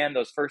game, man,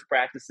 those first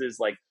practices,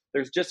 like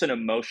there's just an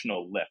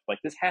emotional lift. Like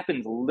this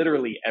happens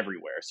literally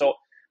everywhere. So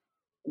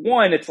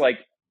one, it's like,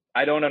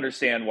 I don't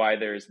understand why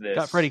there's this.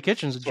 Got Freddie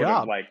Kitchens a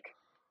job. Like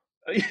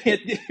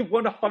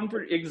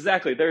 100,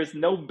 exactly. There's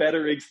no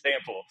better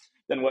example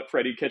than what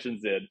Freddie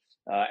Kitchens did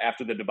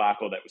after the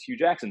debacle that was Hugh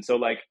Jackson. So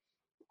like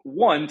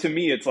one, to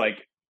me, it's like,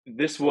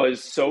 this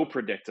was so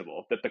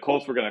predictable that the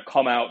Colts were going to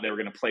come out. They were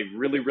going to play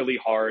really, really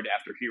hard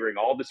after hearing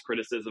all this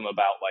criticism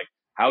about like,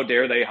 how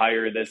dare they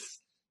hire this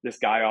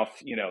guy off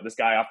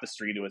the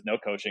street who has no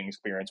coaching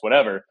experience,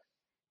 whatever.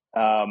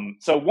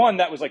 So one,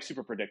 that was like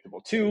super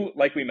predictable. Two,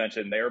 like we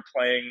mentioned, they were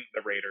playing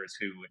the Raiders,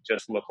 who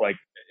just look like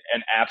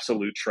an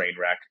absolute train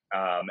wreck.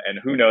 And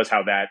who knows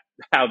how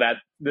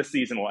this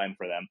season will end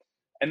for them.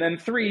 And then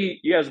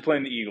three, you guys are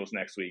playing the Eagles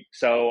next week.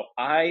 So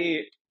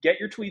I get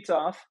your tweets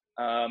off.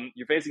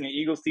 You're facing an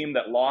Eagles team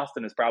that lost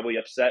and is probably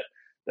upset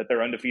that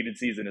their undefeated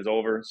season is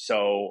over.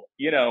 So,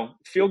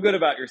 feel good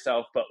about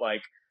yourself. But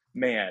like,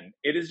 man,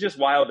 it is just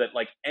wild that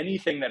like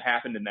anything that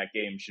happened in that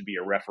game should be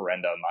a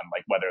referendum on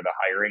like whether the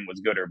hiring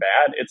was good or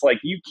bad. It's like,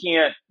 you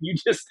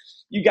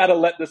got to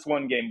let this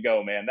one game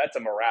go, man. That's a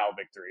morale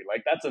victory.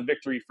 Like that's a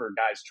victory for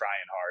guys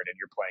trying hard and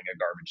you're playing a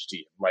garbage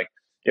team. Like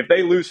if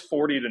they lose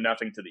 40-0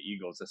 to the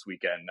Eagles this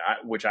weekend,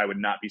 which I would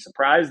not be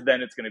surprised,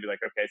 then it's going to be like,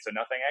 okay, so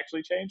nothing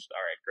actually changed.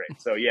 All right,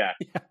 great. So yeah,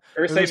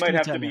 Irsay might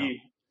have to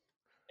be,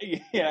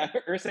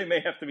 Irsay may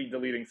have to be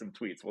deleting some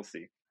tweets. We'll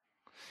see.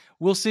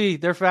 We'll see.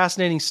 They're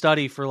fascinating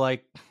study for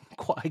like,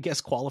 I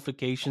guess,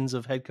 qualifications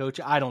of head coach.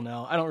 I don't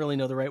know. I don't really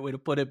know the right way to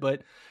put it,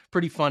 but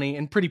pretty funny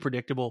and pretty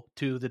predictable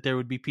too, that there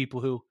would be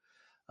people who,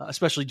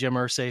 especially Jim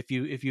Irsay,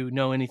 if you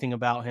know anything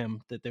about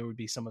him, that there would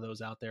be some of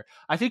those out there.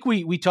 I think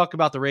we talked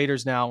about the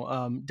Raiders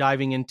now,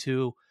 diving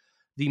into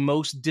the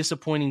most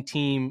disappointing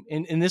team,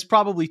 and this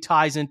probably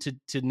ties into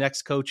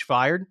next coach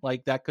fired.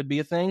 Like that could be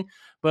a thing.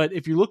 But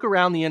if you look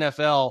around the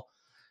NFL,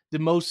 the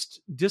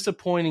most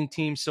disappointing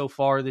team so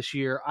far this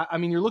year, I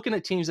mean, you're looking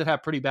at teams that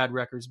have pretty bad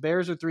records.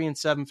 Bears are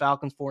 3-7,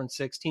 Falcons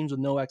 4-6, teams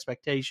with no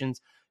expectations.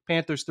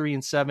 Panthers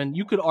 3-7.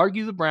 You could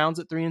argue the Browns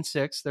at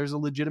 3-6. There's a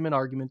legitimate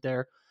argument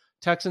there.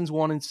 Texans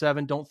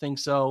 1-7. Don't think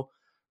so.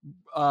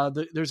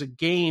 There's a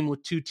game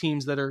with two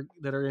teams that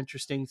are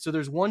interesting. So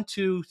there's 1,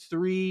 2,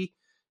 3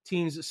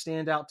 teams that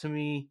stand out to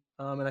me,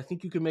 and I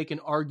think you could make an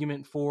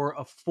argument for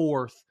a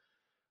fourth.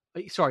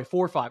 Sorry,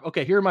 4 or 5.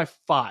 Okay, here are my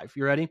 5.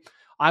 You ready?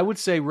 I would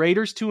say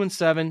Raiders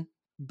 2-7,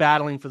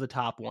 battling for the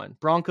top one.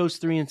 Broncos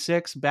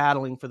 3-6,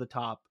 battling for the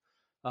top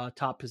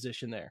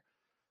position there.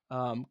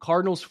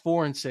 Cardinals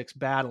 4-6,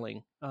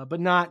 battling,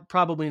 but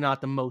probably not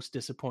the most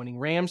disappointing.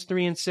 Rams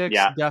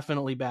 3-6,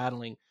 definitely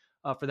battling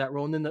for that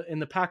role. And then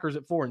the Packers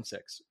at 4-6.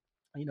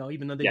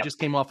 Even though they just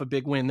came off a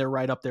big win, they're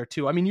right up there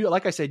too. I mean,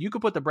 like I said, you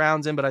could put the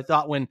Browns in, but I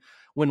thought when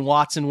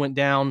Watson went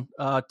down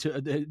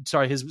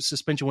his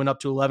suspension went up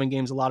to 11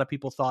 games, a lot of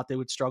people thought they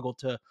would struggle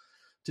to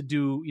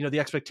do, the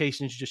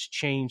expectations just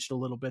changed a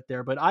little bit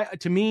there. But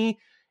to me,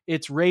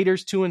 it's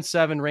Raiders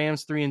 2-7,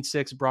 Rams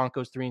 3-6,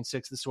 Broncos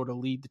 3-6 to sort of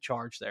lead the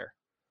charge there.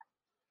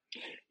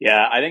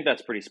 Yeah, I think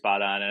that's pretty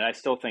spot on. And I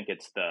still think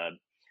it's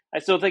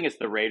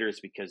the Raiders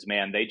because,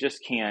 man, they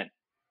just can't.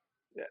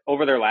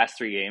 Over their last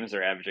 3 games,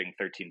 they're averaging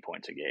 13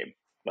 points a game.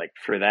 Like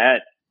for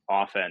that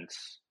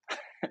offense,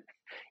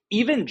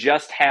 even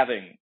just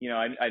having,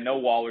 I know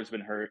Waller's been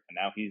hurt and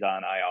now he's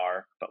on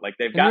IR, but like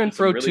they've gotten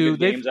some really good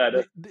games out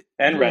of it.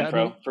 And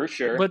Renfro, for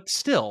sure. But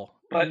still,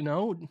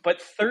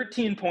 But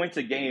 13 points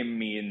a game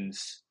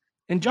means.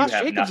 And Josh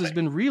Jacobs has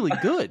been really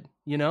good,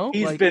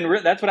 He's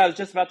been. That's what I was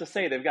just about to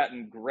say. They've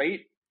gotten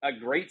a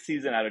great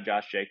season out of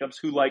Josh Jacobs,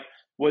 who like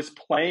was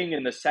playing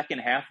in the second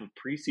half of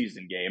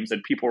preseason games,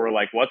 and people were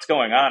like, what's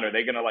going on? Are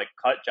they going to like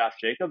cut Josh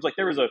Jacobs? Like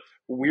there was a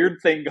weird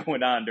thing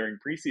going on during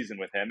preseason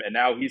with him, and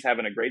now he's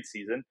having a great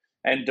season.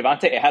 And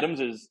Davante Adams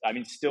is, I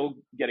mean, still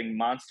getting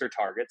monster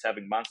targets,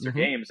 having monster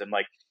games. And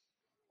like,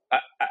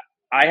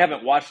 I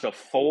haven't watched a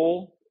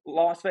full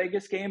Las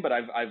Vegas game, but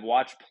I've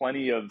watched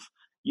plenty of,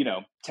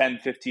 10,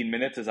 15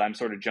 minutes as I'm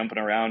sort of jumping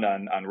around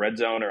on Red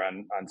Zone or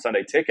on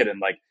Sunday Ticket.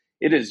 And like,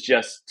 it is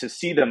just to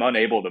see them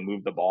unable to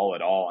move the ball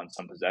at all on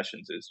some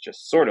possessions is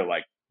just sort of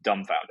like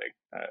dumbfounding,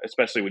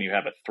 especially when you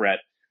have a threat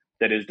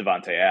that is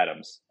Davante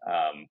Adams.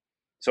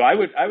 So I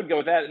would go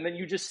with that. And then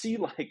you just see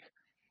like,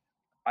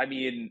 I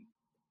mean,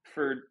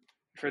 for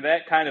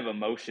that kind of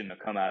emotion to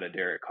come out of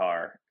Derek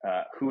Carr,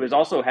 who has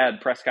also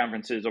had press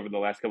conferences over the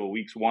last couple of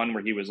weeks, one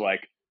where he was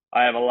like,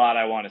 I have a lot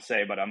I want to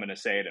say, but I'm going to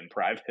say it in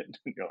private.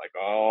 And you're like,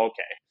 oh,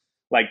 okay.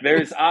 Like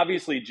there's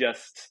obviously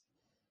just,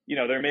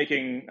 they're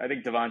making, I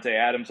think Davante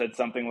Adams said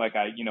something like,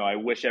 I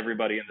wish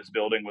everybody in this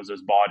building was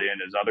as bought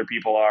in as other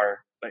people are.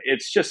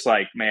 It's just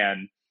like,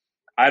 man,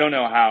 I don't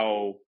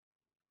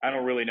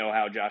really know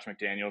how Josh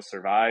McDaniels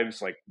survives.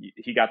 Like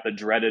he got the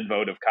dreaded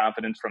vote of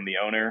confidence from the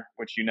owner,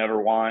 which you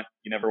never want.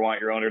 You never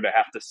want your owner to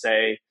have to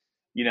say,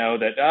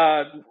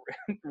 that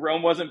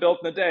Rome wasn't built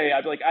in a day.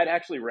 I'd be like, I'd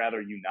actually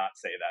rather you not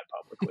say that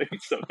publicly.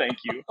 So thank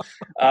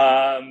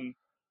you.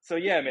 So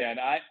yeah, man,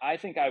 I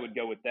think I would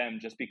go with them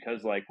just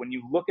because like when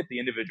you look at the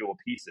individual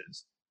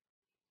pieces,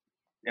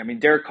 I mean,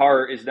 Derek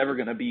Carr is never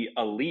going to be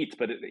elite,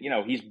 but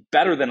he's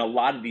better than a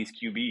lot of these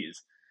QBs.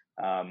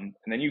 And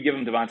then you give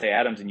him Davante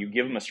Adams and you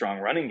give him a strong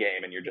running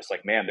game and you're just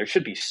like, man, there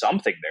should be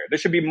something there. There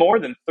should be more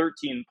than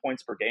 13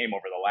 points per game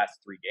over the last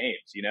 3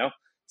 games,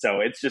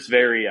 So it's just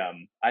very,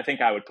 I think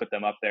I would put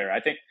them up there.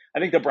 I think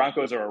the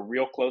Broncos are a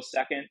real close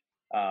second,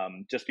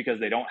 just because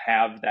they don't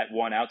have that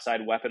one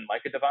outside weapon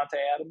like a Davante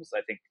Adams.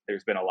 I think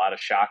there's been a lot of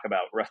shock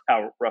about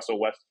how Russell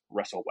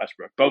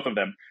Westbrook, both of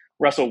them,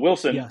 Russell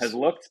Wilson has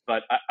looked,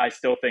 but I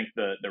still think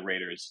the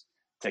Raiders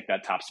take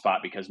that top spot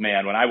because,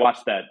 man, when I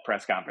watched that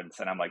press conference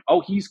and I'm like,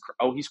 he's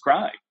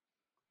crying.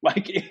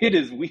 Like it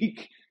is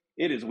week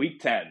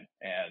 10.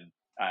 And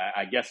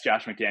I guess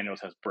Josh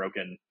McDaniels has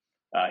broken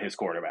his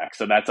quarterback.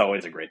 So that's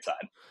always a great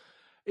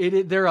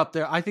sign. They're up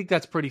there. I think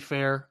that's pretty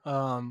fair.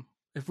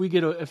 If we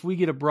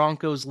get a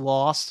Broncos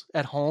loss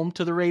at home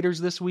to the Raiders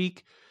this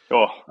week,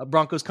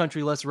 Broncos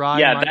country, let's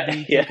ride. Might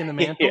be taking the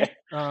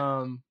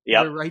mantle.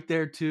 They're right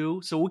there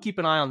too. So we'll keep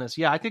an eye on this.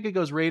 Yeah, I think it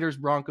goes Raiders,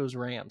 Broncos,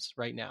 Rams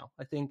right now.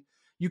 I think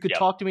you could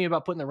talk to me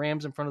about putting the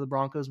Rams in front of the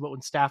Broncos, but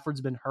when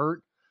Stafford's been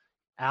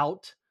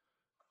out,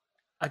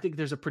 I think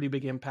there's a pretty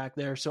big impact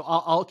there. So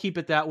I'll keep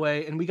it that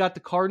way. And we got the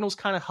Cardinals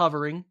kind of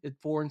hovering at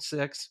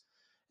 4-6.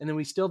 And then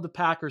we still have the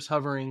Packers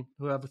hovering,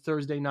 who have a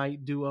Thursday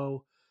night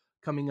duo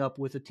coming up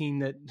with a team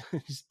that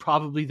is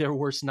probably their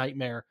worst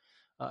nightmare,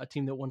 a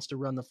team that wants to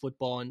run the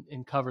football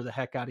and cover the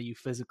heck out of you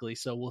physically.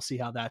 So we'll see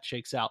how that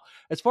shakes out.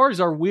 As far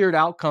as our weird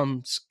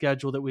outcome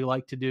schedule that we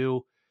like to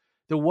do,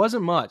 there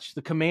wasn't much.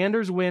 The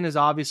Commanders win is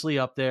obviously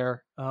up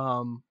there.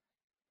 I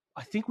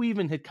think we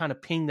even had kind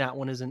of pinged that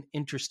one as an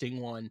interesting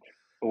one.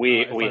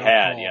 We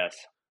had, yes.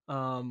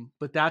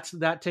 But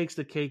that takes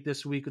the cake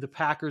this week. The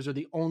Packers are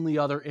the only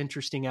other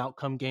interesting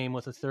outcome game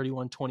with a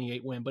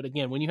 31-28 win. But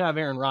again, when you have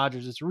Aaron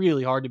Rodgers, it's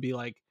really hard to be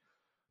like,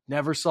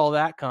 never saw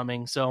that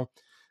coming. So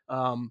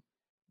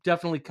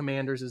definitely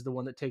Commanders is the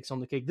one that takes on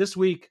the cake. This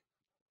week,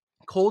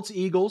 Colts,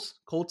 Eagles.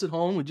 Colts at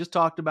home. We just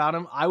talked about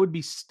them. I would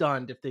be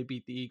stunned if they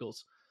beat the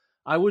Eagles.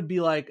 I would be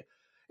like,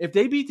 if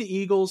they beat the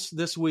Eagles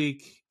this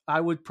week, I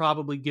would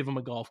probably give them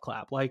a golf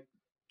clap. Like,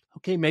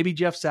 okay, maybe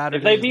Jeff Saturday.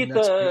 If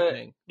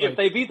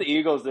they beat the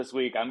Eagles this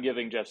week, I'm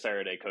giving Jeff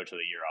Saturday Coach of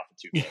the Year off of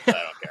 2 games. I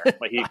don't care.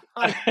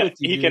 Like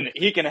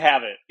he can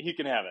have it. He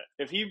can have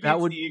it. If he beats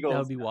the Eagles, that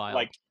would be wild.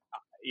 Like,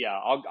 yeah,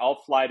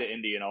 I'll fly to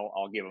Indy and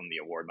I'll give him the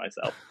award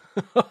myself.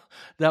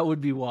 That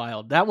would be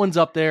wild. That one's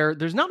up there.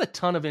 There's not a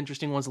ton of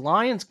interesting ones.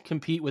 Lions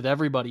compete with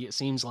everybody. It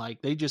seems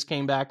like they just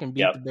came back and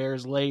beat the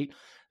Bears late.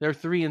 They're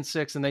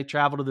 3-6 and they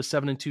travel to the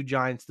 7-2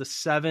 Giants. The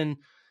 7-2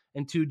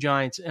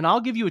 Giants, and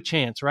I'll give you a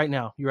chance right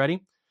now. You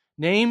ready?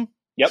 Name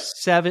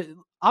 7.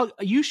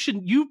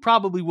 You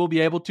probably will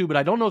be able to, but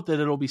I don't know if that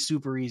it'll be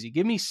super easy.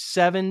 Give me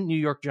 7 New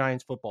York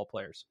Giants football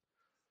players.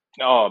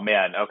 Oh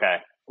man. Okay.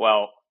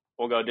 Well,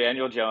 we'll go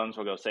Daniel Jones.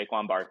 We'll go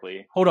Saquon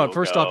Barkley. Hold on.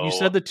 First off, you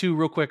said the 2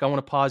 real quick. I want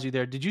to pause you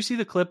there. Did you see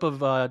the clip of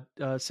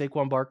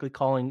Saquon Barkley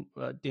calling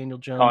Daniel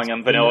Jones? Calling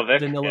him Vanilla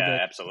Vic? Vanilla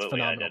Vic.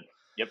 Absolutely. I did.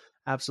 Yep.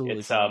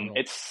 Absolutely.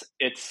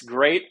 It's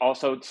great.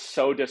 Also, it's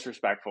so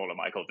disrespectful to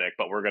Michael Vick,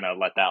 but we're gonna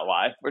let that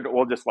lie.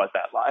 We'll just let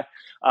that lie.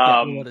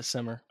 We'll let it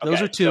simmer.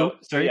 Those are 2.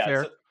 Very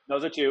fair. So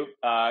those are 2.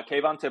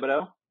 Kayvon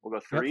Thibodeau. We'll go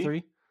 3. Yep,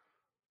 3.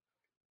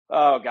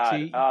 Oh God.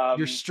 See,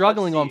 you're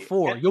struggling on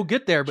 4. You'll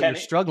get there, but you're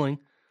struggling.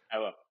 I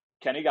will.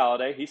 Kenny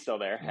Galladay. He's still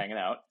there, hanging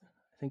out.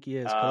 I think he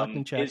is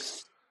collecting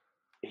checks.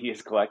 He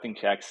is collecting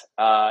checks.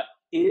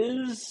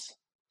 Is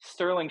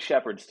Sterling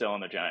Shepard still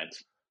on the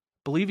Giants?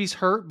 Believe he's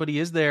hurt, but he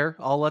is there.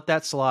 I'll let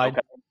that slide. Okay.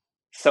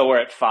 So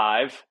we're at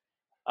 5.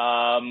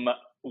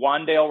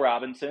 Wandale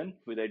Robinson,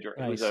 who's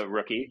Nice. a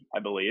rookie, I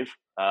believe.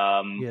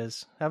 He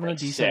is having a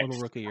decent 6.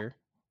 little rookie year.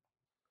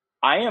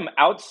 I am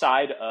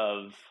outside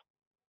of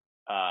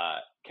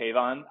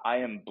Kayvon. I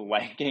am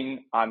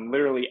blanking on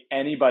literally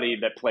anybody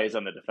that plays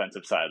on the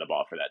defensive side of the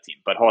ball for that team.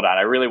 But hold on,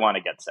 I really want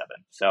to get 7.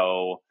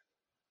 So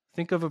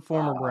think of a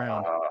former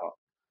Brown.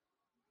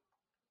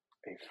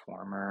 A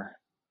former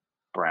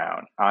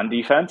Brown on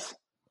defense.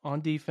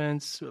 On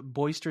defense,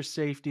 boisterous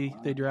safety.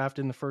 They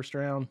drafted in the first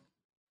round.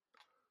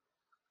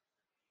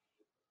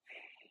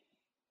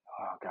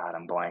 Oh God,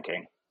 I'm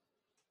blanking.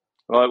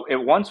 Well, it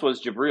once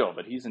was Jabril,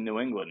 but he's in New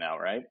England now,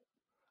 right?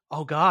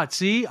 Oh God!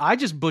 See, I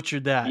just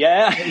butchered that.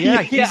 Yeah,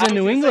 He's in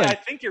New England. I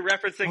think you're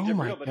referencing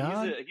Jabril, but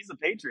he's a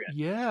Patriot.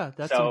 Yeah,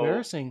 that's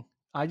embarrassing.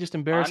 I just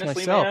embarrassed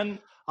myself. Man,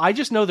 I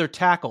just know they're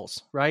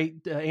tackles, right?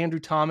 Andrew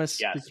Thomas.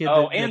 Yes. The kid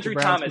Andrew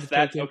Thomas.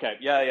 That's okay.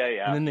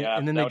 Yeah. And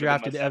then they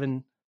drafted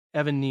Evan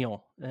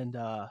Neal, and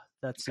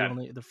that's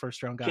the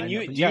first round guy.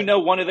 Do you know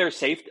one of their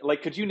safety?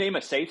 Like, could you name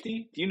a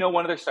safety? Do you know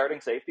one of their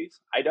starting safeties?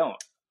 I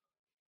don't.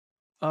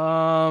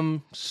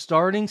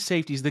 Starting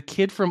safeties. The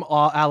kid from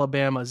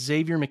Alabama,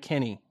 Xavier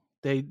McKinney.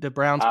 The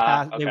Browns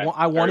passed. Okay.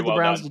 I wanted the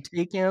Browns done. to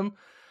take him,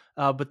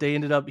 but they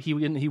ended up he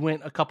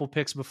went a couple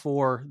picks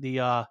before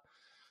the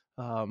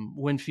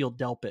Winfield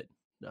Delpit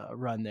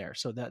run there.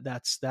 So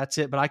that's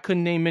it. But I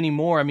couldn't name many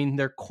more. I mean,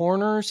 their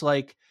corners,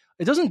 like,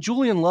 it doesn't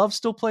Julian Love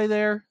still play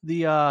there?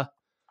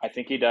 I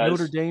think he does.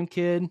 Notre Dame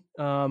kid.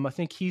 I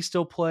think he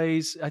still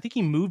plays. I think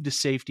he moved to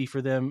safety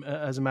for them,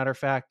 as a matter of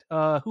fact.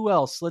 Who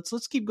else?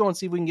 Let's keep going,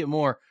 see if we can get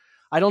more.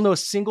 I don't know a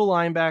single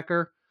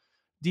linebacker.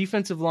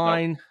 Defensive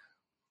line. Nope.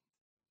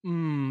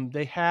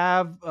 They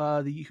have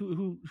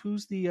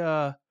who's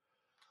the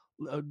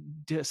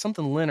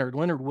something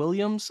Leonard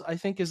Williams, I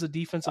think, is a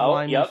defensive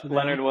lineman. Yep,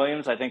 Leonard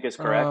Williams, I think, is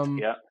correct.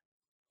 Yeah.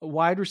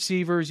 Wide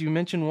receivers, you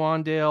mentioned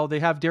Wandale.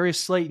 They have Darius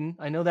Slayton.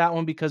 I know that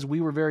one because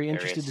we were very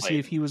interested to see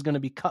if he was going to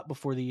be cut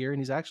before the year,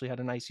 and he's actually had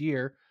a nice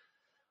year.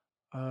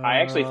 I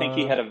actually think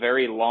he had a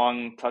very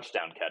long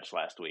touchdown catch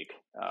last week.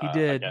 He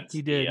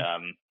did.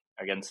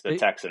 Against the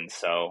Texans.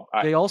 So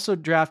they also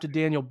drafted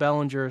Daniel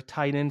Bellinger, a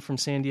tight end from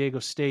San Diego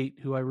State,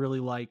 who I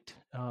really liked.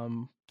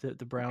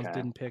 The Browns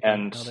didn't pick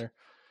another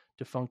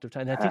defunct of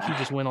tight end. I think he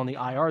just went on the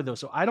IR though,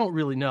 so I don't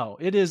really know.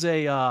 It is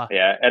a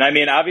and I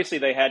mean, obviously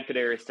they had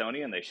Kadarius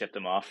Toney and they shipped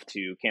him off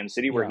to Kansas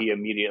City, where he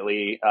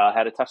immediately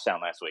had a touchdown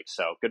last week.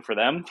 So good for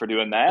them for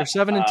doing that.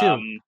 They're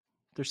 7-2.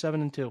 They're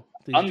 7-2.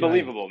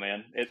 Unbelievable,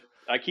 man!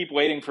 I keep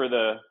waiting for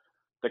the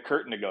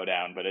curtain to go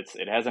down, but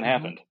it hasn't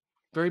happened.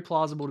 Very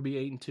plausible to be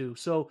 8-2.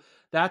 So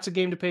that's a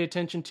game to pay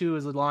attention to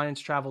as the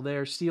Lions travel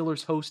there.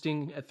 Steelers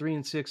hosting at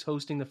 3-6,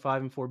 hosting the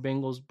 5-4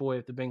 Bengals. Boy,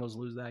 if the Bengals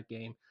lose that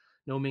game,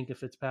 no Minkah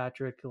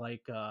Fitzpatrick.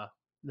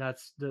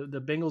 That's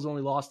the Bengals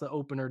only lost the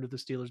opener to the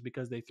Steelers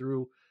because they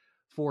threw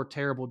 4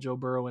 terrible Joe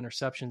Burrow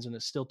interceptions, and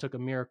it still took a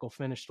miracle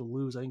finish to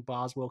lose. I think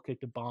Boswell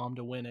kicked a bomb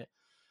to win it,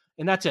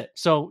 and that's it.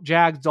 So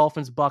Jags,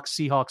 Dolphins, Bucks,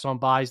 Seahawks on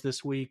buys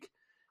this week,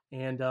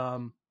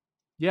 and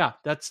yeah,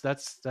 that's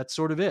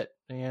sort of it.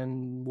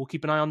 And we'll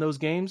keep an eye on those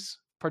games,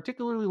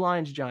 particularly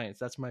Lions Giants.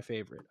 That's my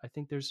favorite. I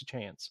think there's a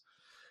chance.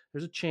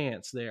 There's a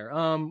chance there.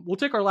 We'll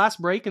take our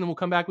last break and then we'll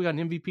come back. We got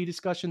an MVP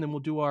discussion. Then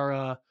we'll do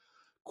our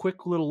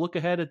quick little look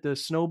ahead at the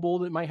Snow Bowl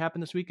that might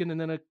happen this weekend,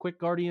 and then a quick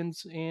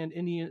Guardians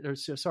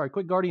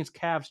quick Guardians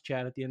Cavs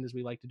chat at the end, as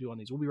we like to do on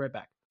these. We'll be right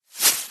back.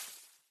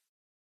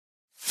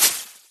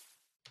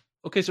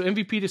 Okay, so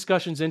MVP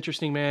discussion's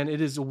interesting, man.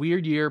 It is a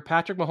weird year.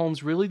 Patrick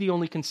Mahomes, really the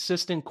only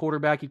consistent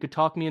quarterback. You could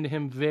talk me into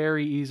him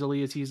very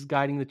easily as he's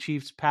guiding the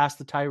Chiefs past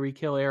the Tyreek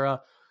Hill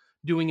era,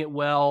 doing it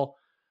well.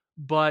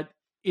 But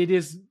it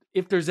is,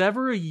 if there's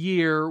ever a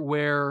year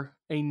where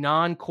a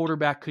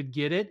non-quarterback could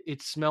get it,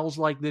 it smells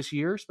like this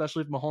year,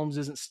 especially if Mahomes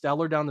isn't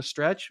stellar down the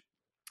stretch.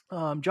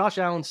 Josh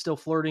Allen's still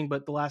flirting,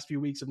 but the last few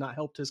weeks have not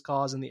helped his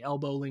cause and the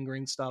elbow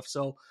lingering stuff.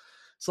 So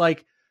it's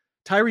like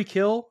Tyreek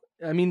Hill.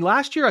 I mean,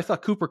 last year I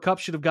thought Cooper Kupp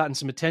should have gotten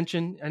some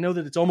attention. I know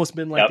that it's almost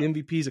been like the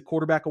MVP is a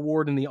quarterback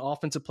award and the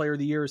offensive player of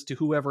the year is to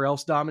whoever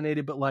else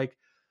dominated. But like,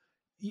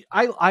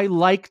 I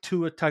like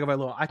Tua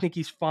Tagovailoa. I think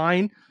he's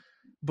fine,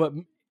 but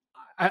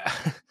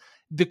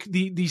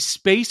the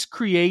space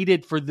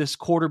created for this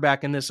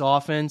quarterback in this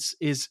offense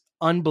is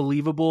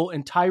unbelievable.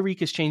 And Tyreek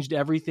has changed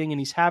everything, and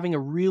he's having a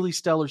really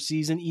stellar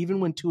season,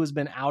 even when Tua's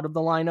been out of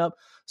the lineup.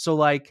 So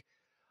like,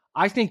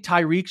 I think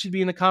Tyreek should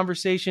be in the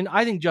conversation.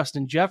 I think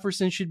Justin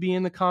Jefferson should be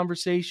in the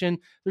conversation.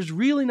 There's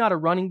really not a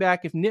running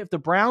back. If the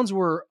Browns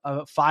were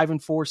a 5-4,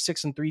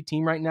 6-3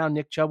 team right now,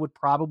 Nick Chubb would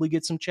probably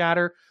get some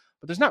chatter,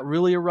 but there's not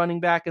really a running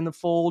back in the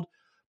fold.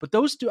 But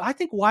those two, I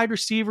think wide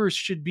receivers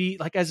should be,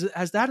 like, as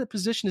that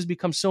position has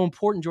become so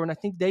important, Jordan, I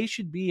think they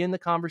should be in the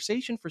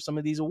conversation for some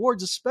of these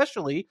awards,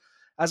 especially,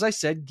 as I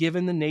said,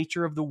 given the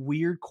nature of the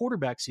weird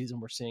quarterback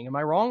season we're seeing. Am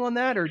I wrong on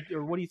that, or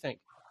what do you think?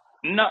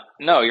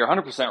 No, you're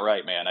 100%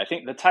 right, man. I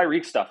think the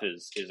Tyreek stuff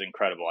is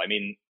incredible. I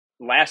mean,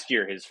 last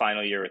year, his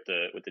final year with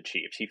the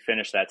Chiefs, he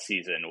finished that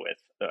season with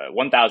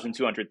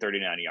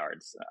 1,239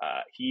 yards.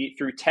 He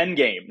threw 10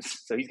 games,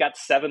 so he's got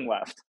 7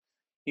 left.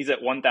 He's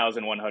at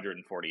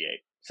 1,148.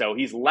 So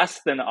he's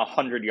less than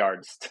 100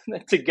 yards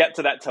to get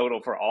to that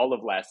total for all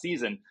of last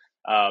season.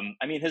 I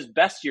mean, his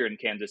best year in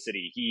Kansas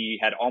City, he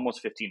had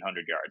almost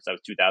 1,500 yards. That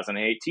was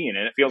 2018,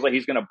 and it feels like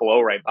he's going to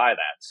blow right by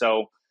that.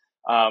 So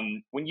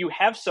when you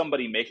have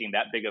somebody making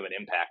that big of an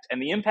impact,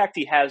 and the impact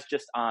he has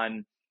just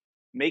on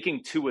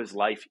making Tua's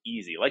life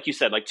easy, like you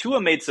said, like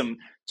Tua made some,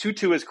 to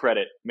Tua's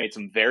credit, made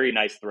some very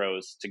nice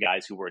throws to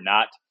guys who were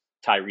not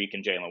Tyreek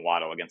and Jalen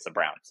Waddle against the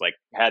Browns. Like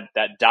had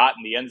that dot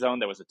in the end zone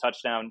that was a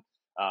touchdown.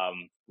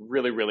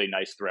 Really, really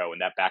nice throw in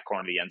that back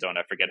corner of the end zone.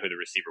 I forget who the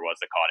receiver was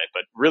that caught it,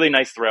 but really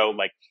nice throw.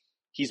 Like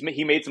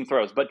he made some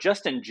throws, but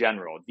just in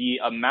general, the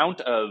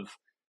amount of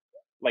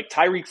like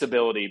Tyreek's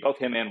ability, both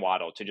him and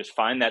Waddle, to just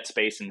find that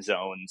space in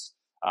zones,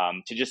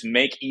 to just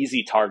make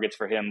easy targets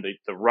for him,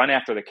 the run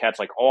after the catch,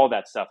 like all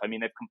that stuff. I mean,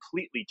 they've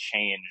completely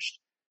changed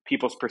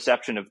people's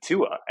perception of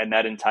Tua and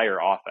that entire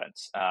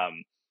offense.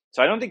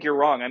 So I don't think you're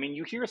wrong. I mean,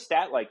 you hear a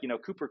stat like,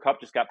 Cooper Kupp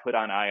just got put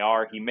on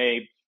IR. He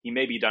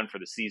may be done for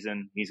the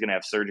season. He's going to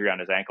have surgery on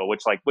his ankle,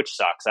 which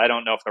sucks. I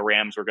don't know if the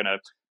Rams were going to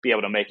be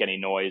able to make any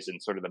noise in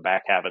sort of the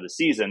back half of the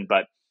season.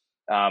 But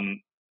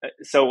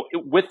so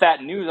with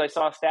that news, I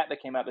saw a stat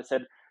that came out that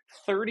said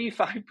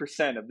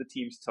 35% of the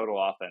team's total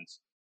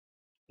offense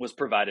was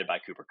provided by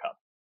Cooper Kupp.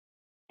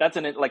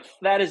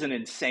 That is an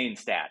insane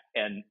stat.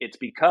 And it's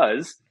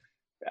because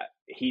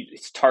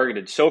he's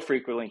targeted so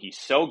frequently. He's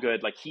so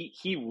good. Like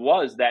he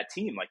was that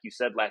team, like you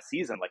said last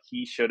season. Like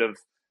he should have,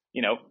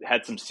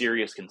 had some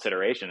serious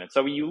consideration. And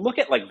so when you look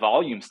at like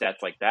volume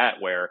stats like that,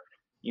 where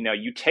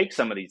you take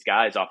some of these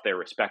guys off their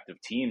respective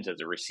teams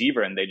as a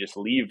receiver, and they just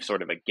leave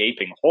sort of a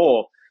gaping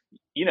hole.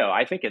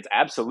 I think it's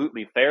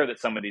absolutely fair that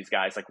some of these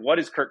guys, like what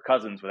is Kirk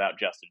Cousins without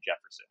Justin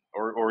Jefferson,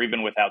 or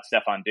even without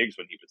Stephon Diggs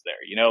when he was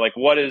there? Like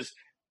what is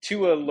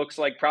Tua looks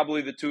like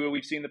probably the Tua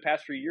we've seen the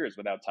past few years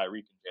without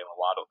Tyreek and Jalen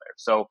Waddle there.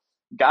 So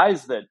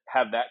guys that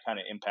have that kind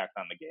of impact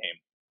on the game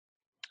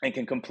and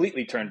can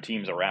completely turn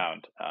teams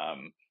around.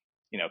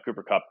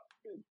 Cooper Kupp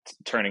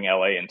turning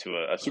LA into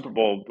a Super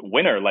Bowl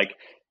winner, like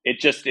it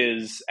just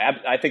is.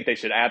 I think they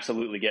should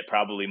absolutely get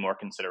probably more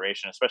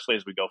consideration, especially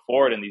as we go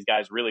forward. And these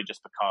guys really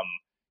just become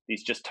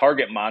these just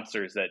target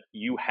monsters that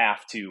you have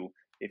to,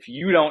 if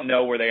you don't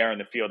know where they are in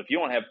the field, if you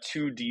don't have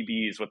two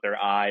DBs with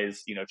their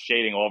eyes,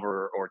 shading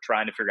over or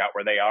trying to figure out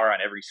where they are on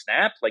every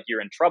snap, like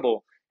you're in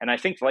trouble. And I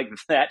think like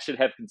that should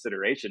have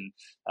consideration,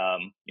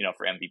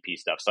 for MVP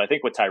stuff. So I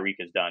think what Tyreek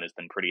has done has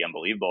been pretty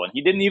unbelievable. And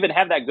he didn't even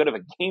have that good of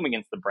a game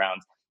against the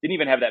Browns. Didn't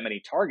even have that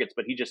many targets,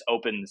 but he just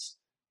opens,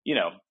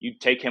 you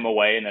take him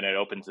away and then it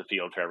opens the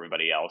field for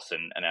everybody else.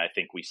 And I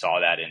think we saw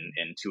that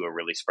in Tua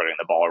really spreading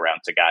the ball around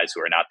to guys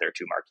who are not their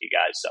two marquee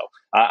guys. So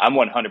I'm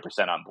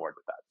 100% on board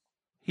with that.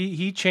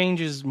 He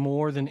changes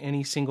more than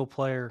any single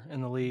player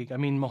in the league. I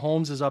mean,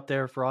 Mahomes is up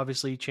there for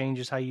obviously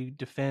changes how you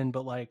defend,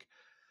 but like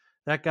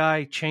that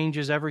guy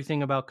changes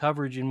everything about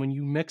coverage. And when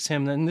you mix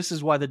him, then this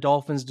is why the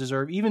Dolphins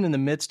deserve, even in the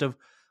midst of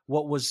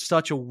what was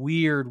such a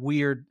weird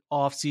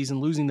offseason,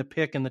 losing the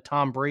pick in the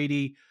Tom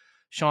Brady,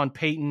 Sean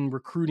Payton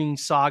recruiting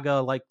saga,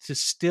 like to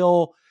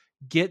still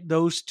get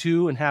those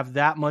two and have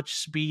that much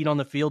speed on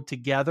the field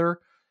together.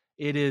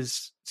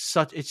 It's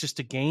just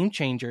a game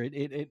changer.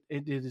 It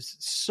is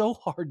so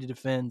hard to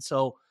defend.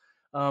 So,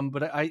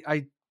 but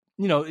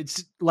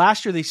it's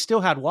last year they still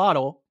had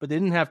Waddle, but they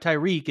didn't have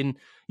Tyreek, and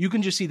you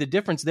can just see the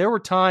difference. There were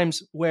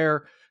times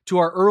where, to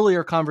our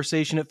earlier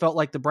conversation, it felt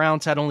like the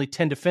Browns had only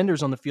 10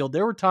 defenders on the field.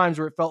 There were times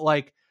where it felt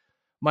like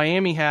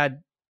Miami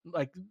had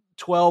like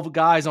 12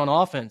 guys on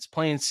offense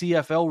playing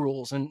CFL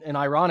rules. And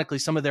ironically,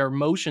 some of their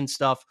motion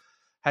stuff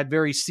had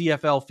very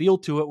CFL feel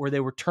to it, where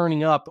they were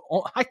turning up.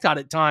 I thought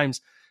at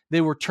times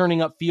they were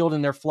turning up field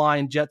in their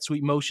flying jet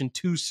sweep motion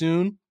too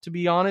soon, to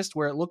be honest,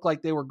 where it looked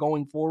like they were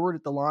going forward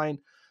at the line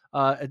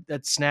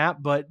at snap.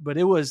 But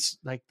it was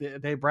like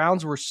the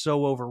Browns were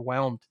so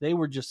overwhelmed. They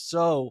were just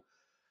so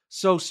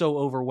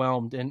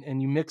overwhelmed.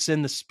 And you mix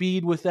in the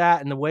speed with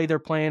that and the way they're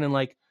playing, and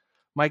like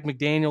Mike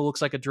McDaniel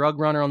looks like a drug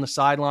runner on the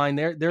sideline.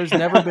 There's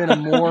never been a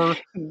more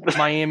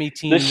Miami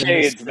team. The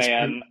shades,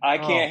 man. I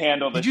can't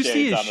handle the shades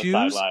see his on shoes?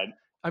 the sideline.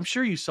 I'm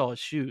sure you saw his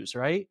shoes,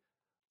 right?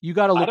 You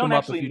got to look him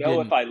up if you didn't. I don't actually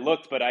know if I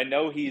looked, but I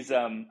know he's a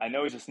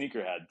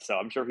sneakerhead, so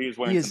I'm sure he was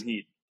wearing some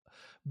heat.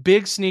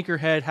 Big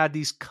sneakerhead, had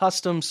these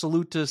custom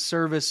salute to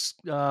service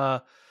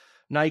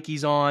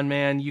Nikes on,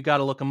 man. You got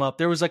to look him up.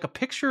 There was like a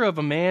picture of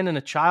a man and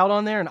a child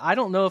on there, and I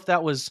don't know if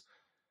that was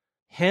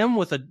him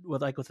with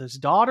his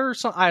daughter or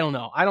something. I don't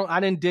know. I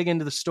didn't dig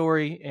into the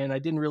story, and I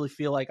didn't really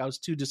feel like I was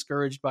too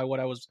discouraged by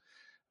what I was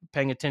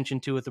paying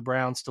attention to with the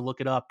Browns to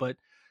look it up. But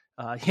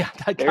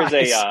that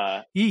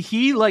guy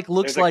he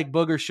looks like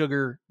Booger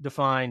Sugar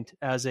defined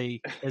as a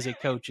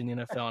coach in the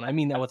NFL, and I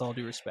mean that with all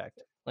due respect.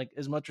 Like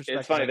as much respect.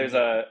 It's funny.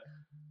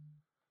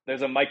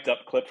 There's a mic'd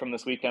up clip from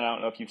this weekend. I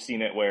don't know if you've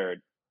seen it, where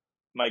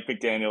Mike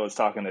McDaniel is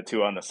talking to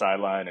Tua on the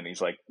sideline, and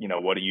he's like,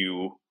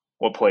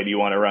 what play do you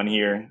want to run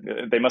here?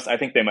 I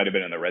think they might have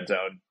been in the red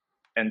zone.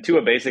 And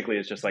Tua basically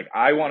is just like,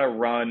 I want to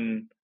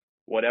run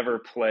whatever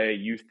play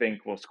you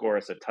think will score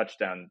us a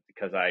touchdown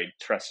because I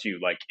trust you,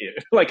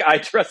 like I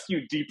trust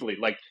you deeply.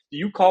 Like,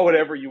 you call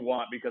whatever you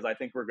want because I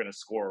think we're going to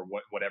score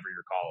whatever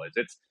your call is.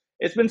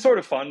 It's been sort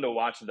of fun to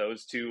watch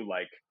those two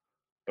like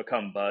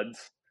become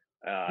buds.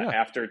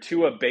 After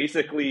Tua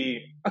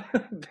basically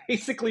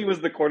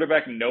was the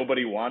quarterback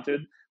nobody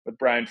wanted with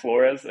Brian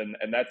Flores, and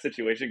that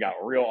situation got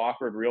real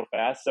awkward real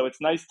fast. So it's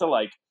nice to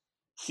like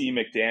see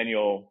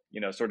McDaniel,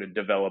 sort of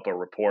develop a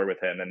rapport with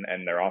him,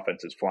 and their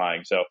offense is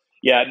flying. So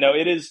yeah, no,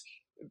 it is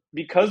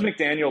because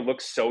McDaniel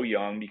looks so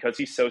young, because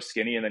he's so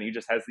skinny, and then he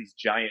just has these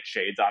giant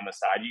shades on the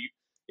side.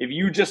 If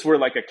you just were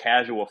like a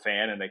casual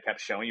fan and they kept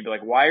showing, you'd be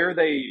like, why are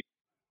they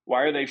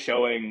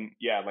showing,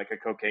 like a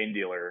cocaine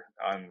dealer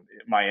on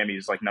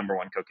Miami's like number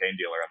one cocaine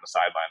dealer on the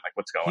sideline? Like,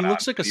 what's going on? He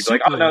looks like a super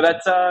like, oh no,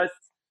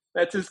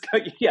 that's his.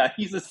 Yeah,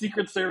 he's a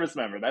Secret Service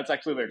member. That's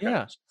actually their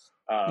coach.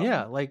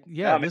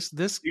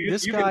 This you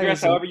guy can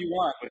dress however you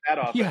want with that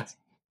offense. Yeah,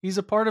 he's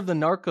a part of the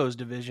Narcos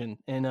division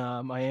in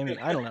Miami.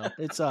 I don't know.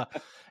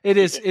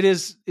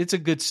 It's a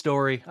good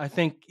story. I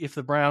think if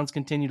the Browns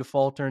continue to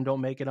falter and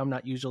don't make it, I'm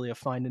not usually a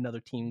find another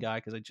team guy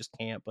because I just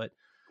can't. But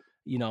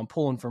I'm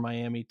pulling for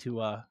Miami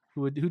to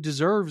who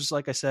deserves,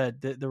 like I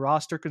said, the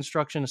roster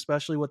construction,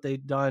 especially what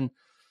they've done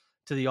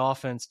to the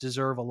offense,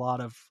 deserve a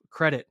lot of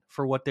credit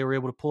for what they were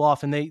able to pull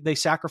off. And they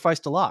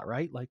sacrificed a lot,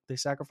 right? Like they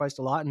sacrificed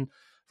a lot. And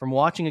from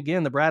watching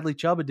again, the Bradley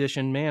Chubb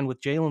edition, man,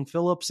 with Jalen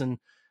Phillips and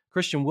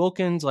Christian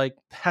Wilkins, like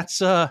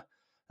that's a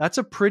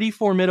pretty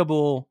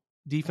formidable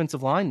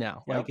defensive line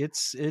now. Yep. Like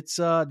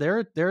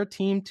they're a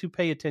team to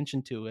pay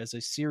attention to as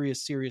a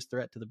serious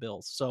threat to the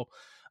Bills. So,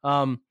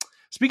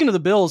 speaking of the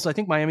Bills, I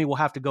think Miami will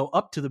have to go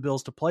up to the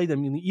Bills to play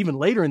them even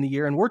later in the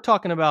year. And we're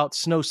talking about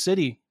Snow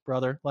City,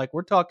 brother. Like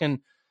we're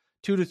talking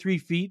 2 to 3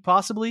 feet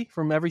possibly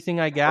from everything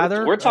I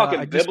gather. We're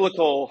talking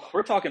biblical.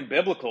 We're talking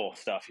biblical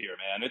stuff here,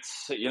 man.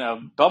 It's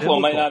Buffalo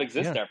might not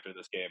exist after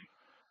this game.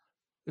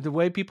 The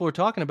way people are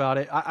talking about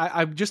it,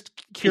 I'm just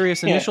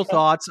curious. Initial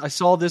thoughts. I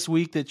saw this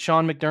week that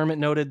Sean McDermott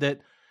noted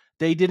that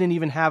they didn't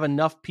even have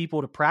enough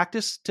people to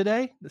practice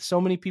today. So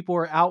many people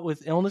are out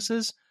with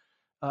illnesses.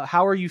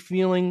 How are you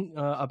feeling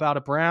about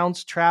a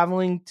Browns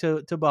traveling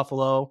to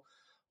Buffalo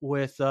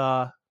with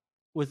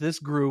this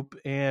group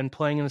and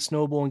playing in the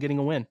Snow Bowl and getting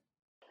a win?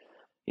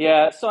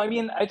 Yeah, so I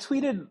mean, I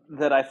tweeted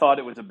that I thought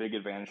it was a big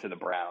advantage to the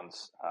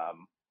Browns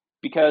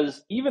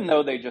because even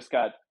though they just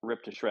got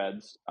ripped to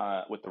shreds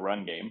with the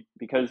run game,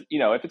 because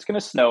if it's going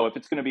to snow, if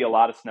it's going to be a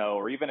lot of snow,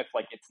 or even if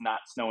like it's not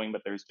snowing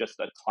but there's just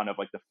a ton of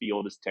like the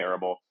field is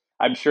terrible,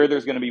 I'm sure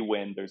there's going to be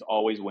wind. There's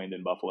always wind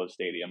in Buffalo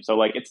Stadium, so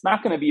like it's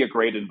not going to be a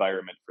great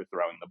environment for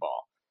throwing the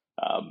ball.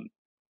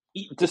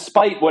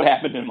 Despite what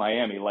happened in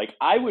Miami, like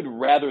I would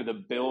rather the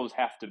Bills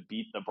have to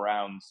beat the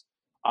Browns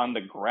on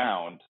the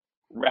ground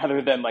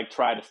rather than like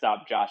try to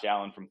stop Josh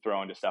Allen from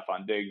throwing to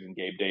Stephon Diggs and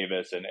Gabe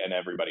Davis and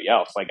everybody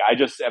else. Like I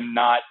just am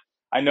not.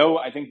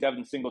 I think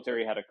Devin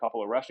Singletary had a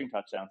couple of rushing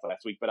touchdowns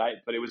last week, but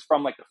it was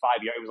from like the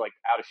 5 yard. It was like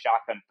out of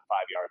shotgun at the 5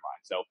 yard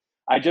line. So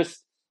I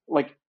just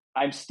like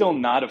I'm still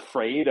not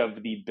afraid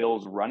of the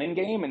Bills running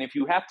game, and if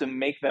you have to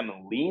make them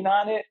lean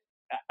on it,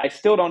 I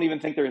still don't even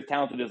think they're as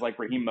talented as like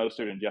Raheem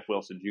Mostert and Jeff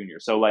Wilson Jr.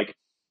 So like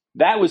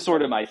that was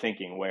sort of my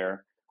thinking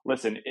where.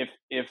 Listen,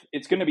 if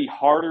it's going to be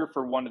harder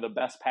for one of the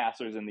best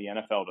passers in the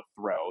NFL to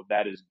throw,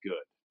 that is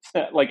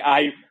good. Like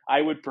I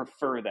would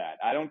prefer that.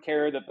 I don't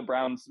care that the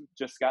Browns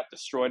just got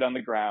destroyed on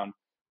the ground.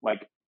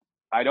 Like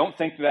I don't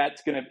think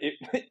that's going to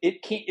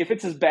it can't if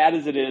it's as bad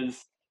as it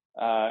is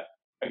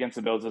against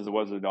the Bills as it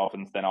was with the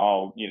Dolphins, then I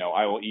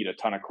will eat a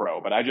ton of crow.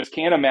 But I just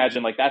can't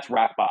imagine like that's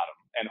rock bottom,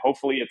 and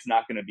hopefully it's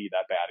not going to be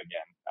that bad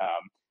again.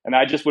 And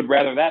I just would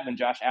rather that than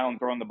Josh Allen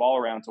throwing the ball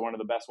around to one of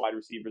the best wide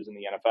receivers in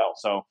the NFL.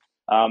 So.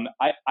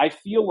 I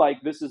feel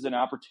like this is an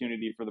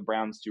opportunity for the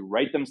Browns to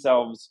right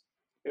themselves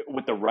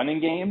with the running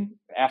game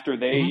after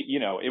they,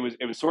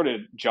 it was sort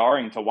of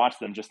jarring to watch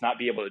them just not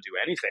be able to do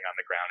anything on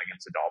the ground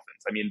against the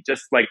Dolphins. I mean,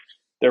 just like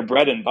their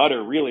bread and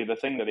butter, really the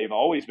thing that they've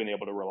always been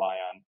able to rely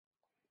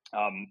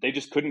on. They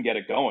just couldn't get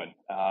it going.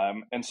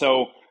 And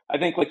so I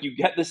think like you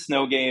get this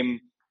snow game,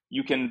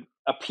 you can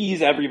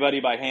appease everybody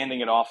by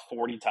handing it off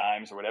 40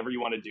 times or whatever you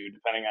want to do,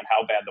 depending on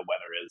how bad the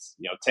weather is,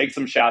 take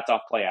some shots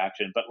off play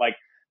action. But like,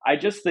 I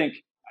just think,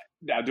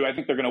 now, do I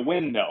think they're going to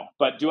win? No.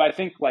 But do I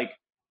think like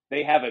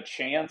they have a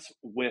chance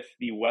with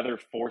the weather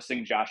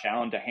forcing Josh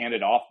Allen to hand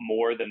it off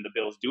more than the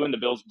Bills do, and the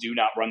Bills do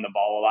not run the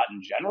ball a lot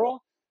in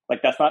general?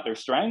 Like that's not their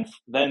strength.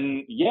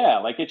 Then yeah,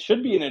 like it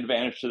should be an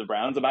advantage to the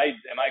Browns. Am I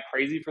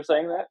crazy for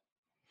saying that?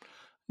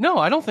 No,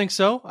 I don't think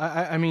so.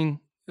 I mean,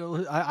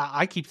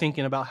 I keep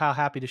thinking about how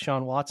happy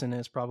Deshaun Watson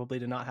is probably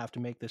to not have to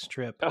make this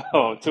trip.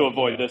 Oh, to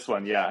avoid this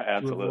one. Yeah,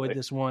 absolutely. To avoid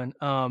this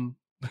one.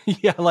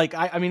 Yeah, like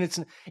I mean, it's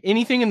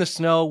anything in the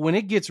snow when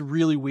it gets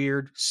really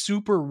weird,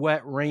 super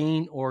wet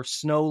rain or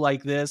snow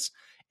like this,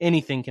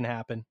 anything can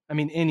happen. I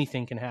mean,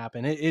 anything can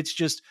happen. It's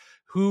just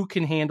who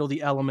can handle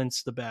the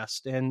elements the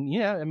best. And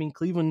yeah, I mean,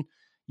 Cleveland,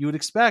 you would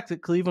expect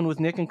that Cleveland with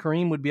Nick and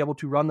Kareem would be able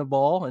to run the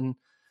ball and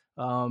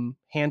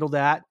handle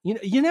that.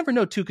 You never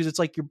know too, because it's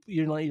like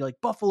you're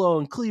like Buffalo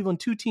and Cleveland,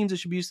 two teams that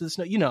should be used to the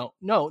snow.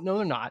 No,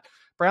 they're not.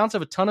 Browns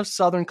have a ton of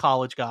Southern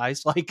college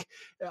guys. Like,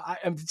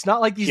 it's not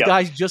like these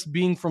guys just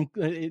being from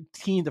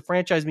the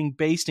franchise being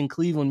based in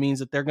Cleveland means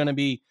that they're going to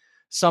be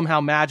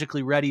somehow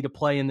magically ready to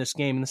play in this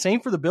game. And the same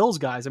for the Bills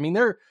guys. I mean,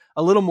 they're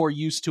a little more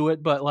used to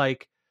it, but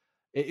like,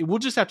 we'll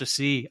just have to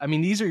see. I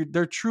mean,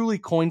 they're truly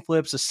coin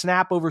flips, a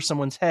snap over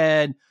someone's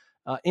head,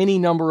 any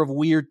number of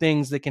weird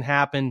things that can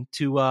happen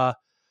to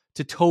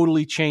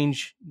totally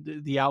change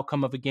the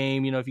outcome of a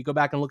game. If you go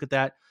back and look at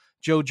that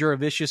Joe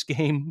Jurevicius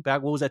game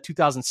back, what was that,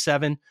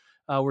 2007,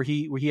 where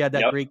he had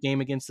that great game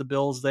against the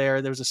Bills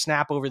there. There was a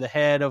snap over the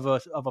head of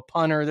a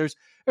punter.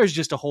 There's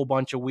just a whole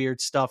bunch of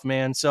weird stuff,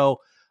 man. So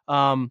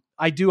I'm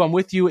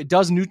with you. It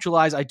does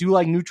neutralize. I do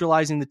like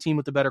neutralizing the team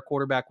with the better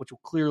quarterback, which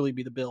will clearly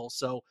be the Bills.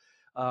 So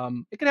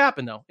it could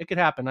happen though. It could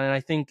happen. And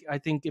I think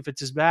if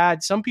it's as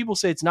bad, some people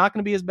say it's not going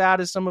to be as bad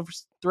as some have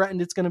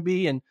threatened it's going to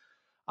be. And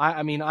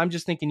I mean, I'm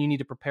just thinking you need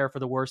to prepare for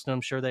the worst, and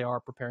I'm sure they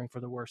are preparing for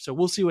the worst. So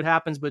we'll see what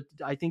happens, but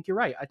I think you're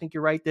right. I think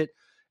you're right that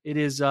it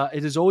is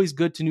always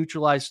good to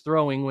neutralize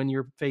throwing when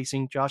you're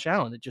facing Josh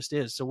Allen. It just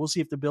is. So we'll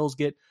see if the Bills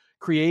get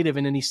creative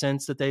in any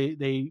sense that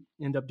they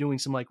end up doing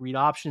some like read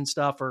option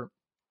stuff or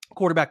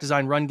quarterback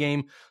design run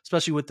game,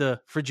 especially with the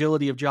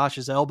fragility of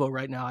Josh's elbow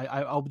right now.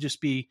 I'll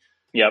just be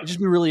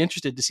really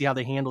interested to see how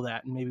they handle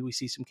that. And maybe we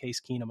see some Case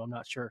Keenum. I'm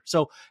not sure.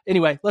 So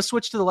anyway, let's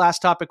switch to the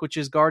last topic, which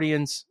is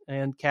Guardians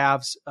and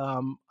Cavs.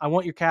 I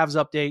want your Cavs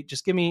update.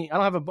 Just give me,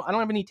 I don't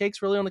have any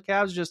takes really on the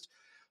Cavs. Just,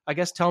 I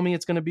guess, tell me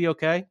it's going to be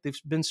okay. They've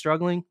been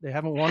struggling. They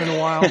haven't won in a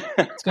while.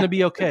 It's going to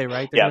be okay,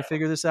 right? They're going to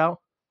figure this out.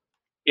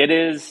 It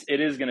is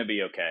going to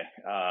be okay.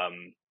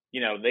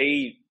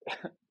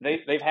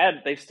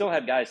 They've still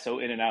had guys so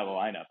in and out of the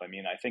lineup. I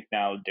mean, I think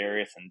now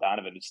Darius and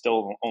Donovan have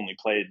still only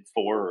played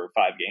 4 or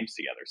 5 games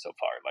together so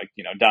far. Like,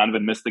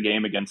 Donovan missed the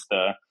game against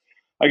the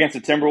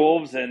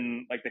Timberwolves,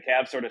 and like the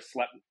Cavs sort of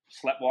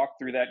sleptwalked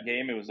through that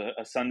game. It was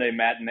a Sunday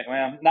matinee,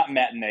 well, not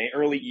matinee,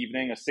 early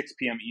evening, a 6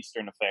 p.m.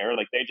 Eastern affair.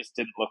 Like, they just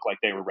didn't look like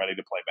they were ready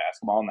to play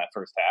basketball in that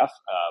first half.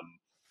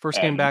 First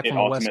game back from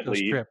a West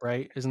Coast trip,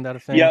 right? Isn't that a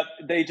thing? Yeah,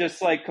 they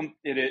just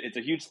it's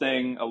a huge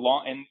thing.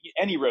 And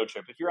any road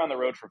trip, if you're on the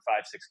road for 5-6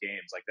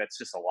 games, like that's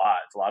just a lot.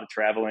 It's a lot of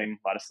traveling,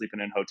 a lot of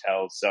sleeping in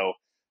hotels. So,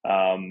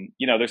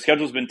 their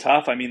schedule's been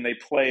tough. I mean, they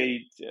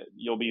played.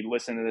 You'll be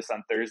listening to this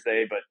on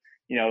Thursday, but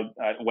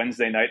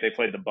Wednesday night they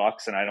played the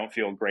Bucks, and I don't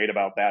feel great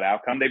about that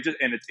outcome.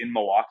 And it's in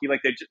Milwaukee.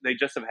 Like they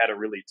just have had a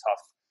really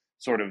tough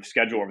sort of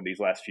schedule over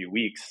these last few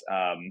weeks.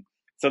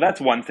 So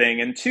that's one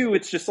thing, and two,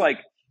 it's just like.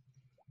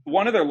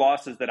 One of their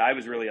losses that I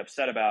was really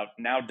upset about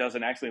now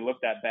doesn't actually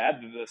look that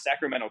bad. The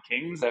Sacramento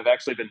Kings have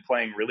actually been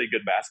playing really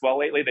good basketball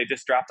lately. They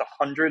just dropped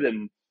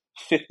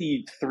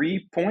 152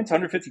 points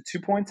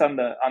on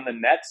the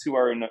Nets, who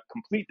are in a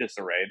complete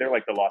disarray. They're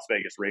like the Las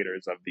Vegas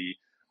Raiders of the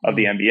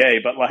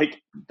NBA. But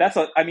like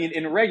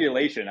in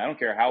regulation, I don't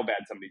care how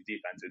bad somebody's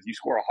defense is. You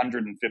score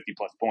 150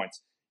 plus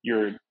points.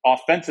 You're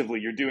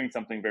doing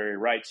something very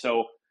right.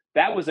 So.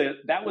 That was a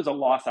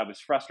loss I was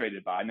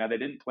frustrated by. Now, they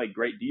didn't play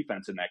great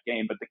defense in that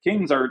game, but the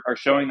Kings are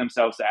showing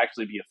themselves to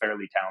actually be a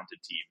fairly talented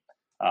team.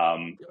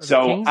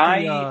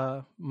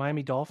 The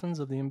Miami Dolphins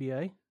of the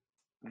NBA?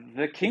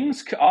 The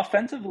Kings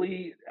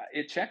offensively,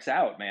 it checks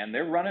out, man.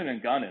 They're running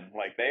and gunning.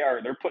 Like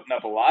they're putting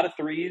up a lot of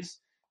threes.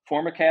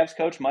 Former Cavs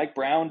coach Mike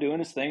Brown doing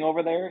his thing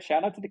over there.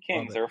 Shout out to the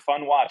Kings. They're a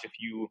fun watch if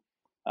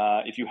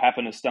you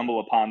happen to stumble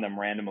upon them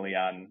randomly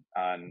on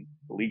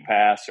League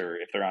Pass, or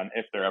if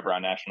they're ever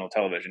on national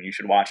television, you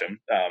should watch them.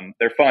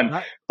 They're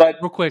fun. But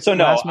real quick, so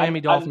last Miami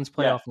Dolphins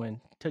playoff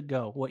win to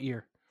go. What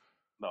year?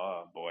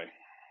 Oh boy.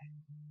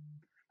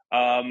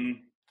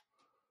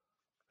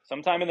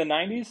 Sometime in the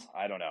 90s.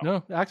 I don't know.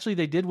 No, actually,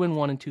 they did win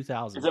one in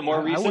 2000. Is it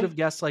more recent? I would have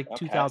guessed like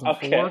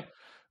 2004. Okay.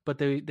 But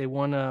they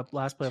won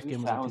last playoff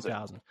game was in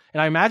 2000.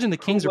 And I imagine the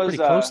Kings are pretty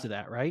close to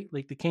that, right?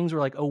 Like the Kings were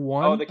like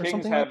 01 Oh, the Kings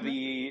something have like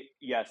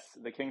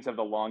the Kings have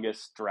the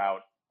longest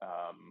drought,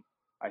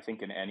 I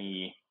think in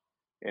any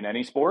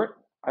sport,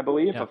 I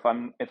believe, if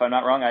I'm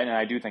not wrong. And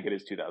I do think it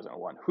is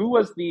 2001. Who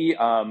was the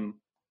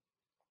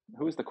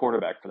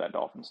quarterback for that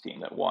Dolphins team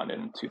that won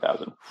in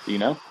 2000? Do you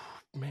know?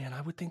 Man,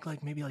 I would think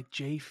maybe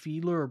Jay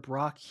Fiedler or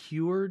Brock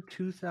Heward,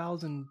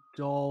 2000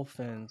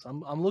 Dolphins.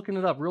 I'm looking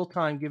it up real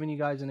time, giving you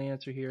guys an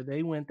answer here.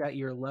 They went that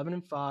year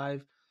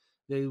 11-5.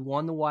 They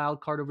won the wild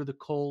card over the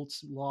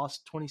Colts,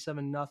 lost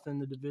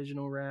 27-0 the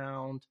divisional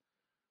round.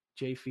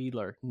 Jay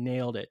Fiedler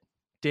nailed it.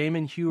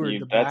 Damon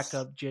Heward, the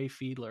backup. Jay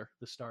Fiedler,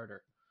 the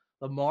starter.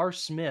 Lamar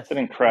Smith. That's an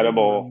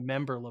incredible. I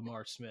remember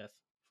Lamar Smith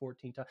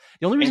 14 times.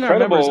 The only reason I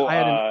remember is I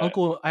had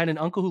an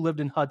uncle who lived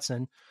in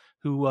Hudson.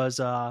 Who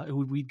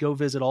we'd go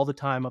visit all the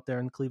time up there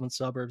in the Cleveland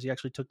suburbs. He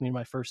actually took me to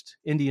my first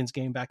Indians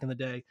game back in the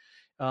day.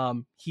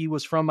 He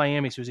was from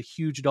Miami, so he was a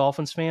huge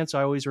Dolphins fan. So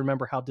I always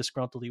remember how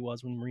disgruntled he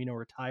was when Marino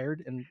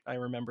retired. And I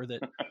remember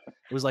that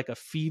it was like a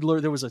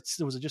Fiedler. There was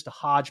just a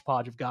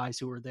hodgepodge of guys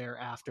who were there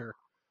after.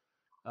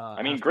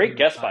 Great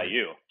guess by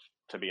you,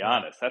 to be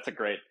honest. That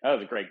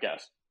was a great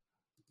guess.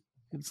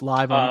 It's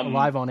live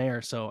on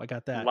air, so I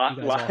got that. You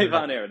guys all heard live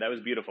on it. air. That was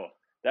beautiful.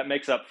 That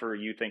makes up for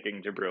you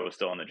thinking Jabril was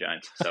still on the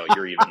Giants, so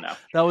you're even now.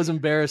 That was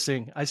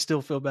embarrassing. I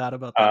still feel bad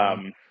about that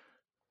one.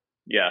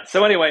 Yeah.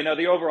 So anyway, no,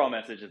 the overall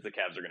message is the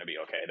Cavs are going to be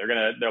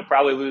okay. They'll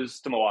probably lose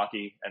to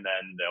Milwaukee, and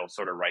then they'll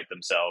sort of right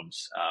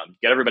themselves.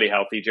 Get everybody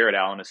healthy. Jared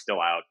Allen is still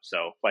out,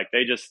 so like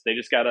they just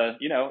gotta,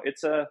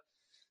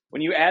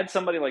 when you add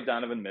somebody like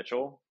Donovan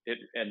Mitchell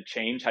and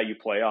change how you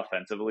play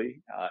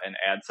offensively, and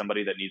add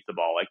somebody that needs the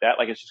ball like that,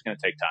 like it's just going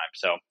to take time.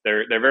 So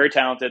they're very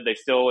talented. They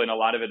still, in a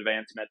lot of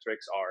advanced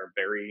metrics, are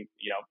very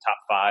top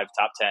 5,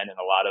 top 10 in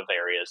a lot of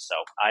areas. So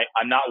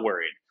I'm not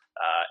worried,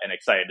 and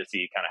excited to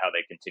see kind of how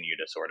they continue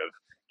to sort of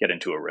get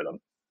into a rhythm.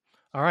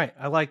 All right,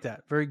 I like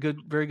that. Very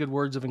good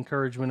words of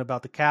encouragement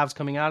about the Cavs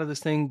coming out of this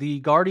thing. The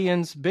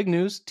Guardians, big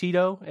news.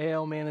 Tito,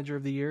 AL Manager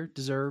of the Year,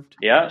 deserved.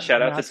 Yeah,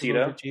 shout out to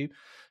Tito.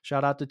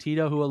 Shout out to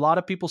Tito, who a lot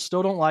of people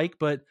still don't like,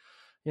 but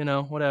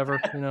whatever.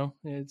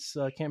 It's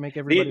can't make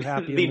everybody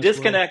happy.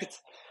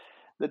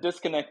 The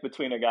disconnect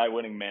between a guy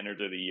winning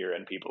Manager of the Year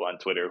and people on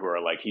Twitter who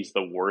are like, he's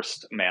the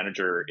worst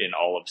manager in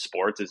all of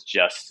sports it's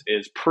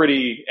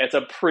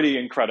a pretty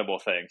incredible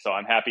thing. So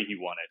I'm happy he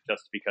won it,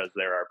 just because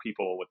there are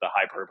people with the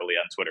hyperbole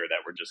on Twitter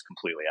that were just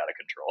completely out of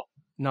control.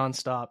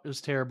 Nonstop. It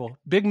was terrible.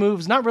 Big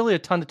moves. Not really a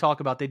ton to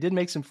talk about. They did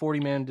make some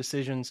 40-man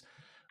decisions.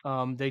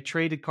 They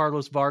traded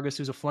Carlos Vargas,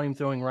 who's a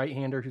flame-throwing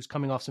right-hander who's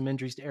coming off some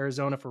injuries, to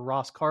Arizona for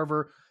Ross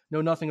Carver.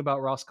 Know nothing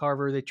about Ross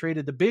Carver.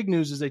 The big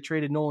news is they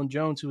traded Nolan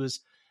Jones, who is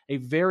a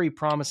very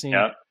promising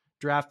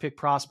draft pick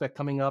prospect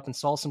coming up and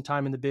saw some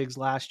time in the bigs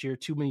last year.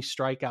 Too many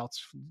strikeouts.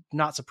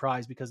 Not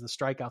surprised, because the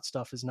strikeout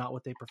stuff is not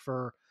what they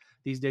prefer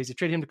these days. They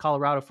traded him to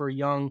Colorado for a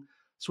young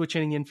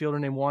switch-hitting infielder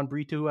named Juan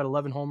Brito, who had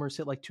 11 homers,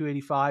 hit like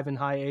 285 in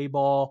high A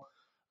ball.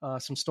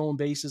 Some stolen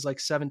bases, like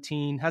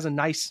 17, has a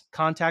nice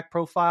contact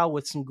profile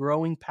with some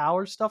growing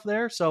power stuff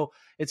there. So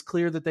it's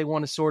clear that they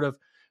want to sort of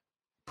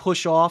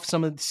push off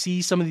some of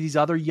these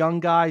other young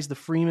guys, the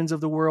Freemans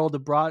of the world,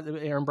 the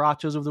Aaron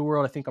Brachos of the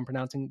world. I think I'm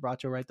pronouncing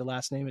Bracho right, the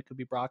last name. It could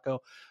be Bracco,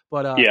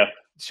 but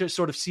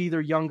sort of see their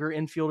younger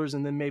infielders,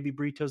 and then maybe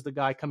Brito's the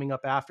guy coming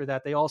up after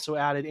that. They also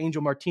added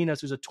Angel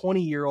Martinez, who's a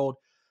 20-year-old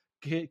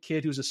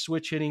kid who's a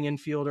switch hitting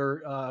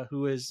infielder,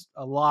 who is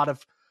a lot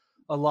of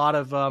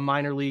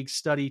minor league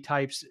study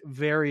types.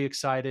 Very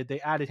excited. They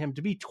added him.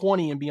 To be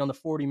 20 and be on the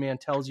 40-man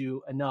tells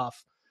you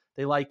enough.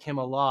 They like him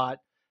a lot.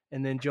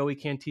 And then Joey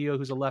Cantillo,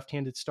 who's a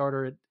left-handed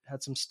starter,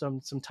 had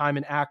some time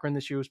in Akron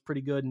this year, was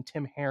pretty good, and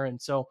Tim Herron.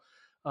 So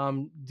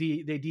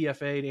they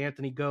DFA'd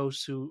Anthony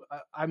Ghost, who,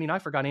 I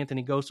forgot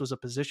Anthony Ghost was a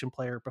position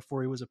player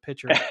before he was a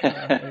pitcher.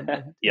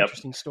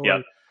 Interesting story.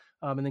 Yep.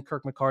 And then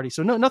Kirk McCarty.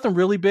 So nothing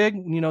really big.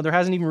 There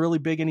hasn't even really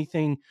big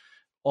anything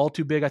all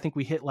too big. I think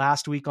we hit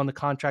last week on the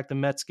contract the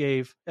Mets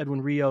gave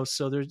Edwin Rios.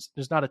 So there's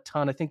not a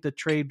ton. I think the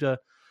trade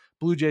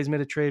Blue Jays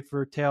made a trade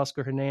for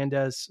Teoscar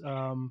Hernandez.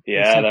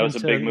 That was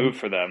a big move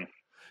for them.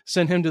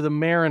 Sent him to the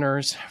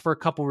Mariners for a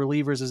couple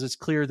relievers, as it's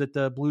clear that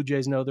the Blue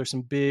Jays know there's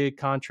some big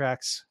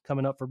contracts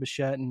coming up for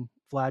Bichette and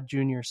Vlad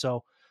Jr.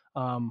 So,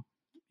 I'm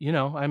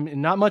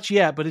not much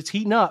yet, but it's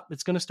heating up.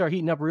 It's going to start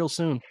heating up real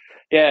soon.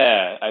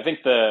 Yeah, I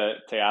think the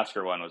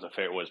Teoscar one was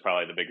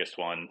probably the biggest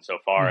one so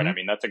far. Mm-hmm.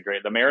 And that's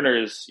the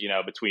Mariners,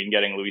 between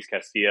getting Luis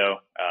Castillo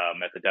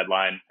at the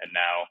deadline and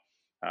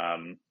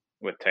now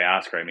with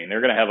Teoscar, they're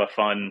going to have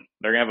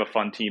a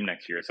fun team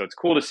next year. So it's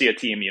cool to see a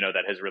team,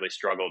 that has really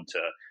struggled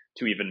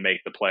to even make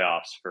the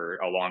playoffs for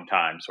a long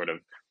time, sort of,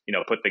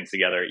 put things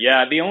together.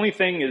 Yeah. The only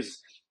thing is,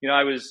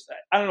 I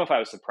don't know if I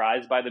was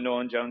surprised by the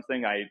Nolan Jones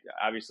thing.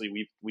 Obviously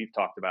we've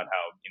talked about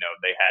how,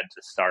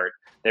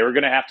 they were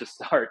going to have to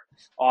start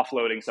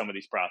offloading some of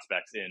these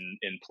prospects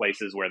in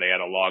places where they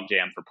had a log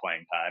jam for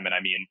playing time. And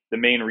the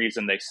main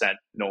reason they sent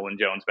Nolan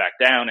Jones back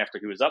down after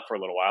he was up for a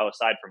little while,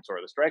 aside from sort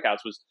of the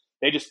strikeouts, was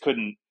they just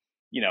couldn't,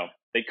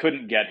 they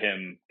couldn't get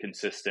him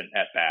consistent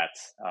at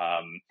bats.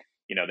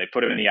 They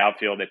put him in the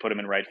outfield, they put him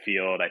in right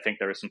field. I think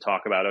there was some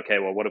talk about, okay,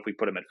 well, what if we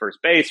put him at first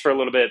base for a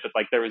little bit? But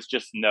there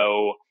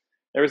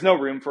was no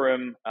room for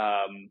him.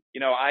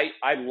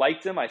 I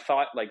liked him. I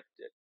thought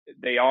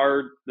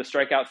the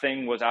strikeout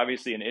thing was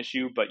obviously an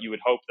issue, but you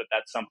would hope that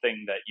that's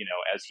something that,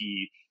 as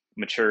he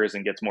matures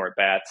and gets more at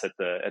bats at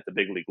the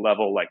big league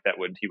level,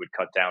 he would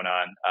cut down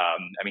on.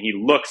 He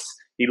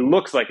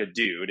looks like a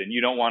dude, and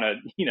you don't want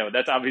to,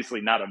 that's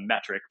obviously not a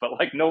metric, but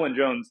Nolan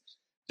Jones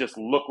just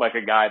looked like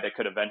a guy that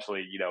could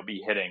eventually,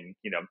 be hitting,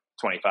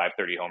 25,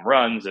 30 home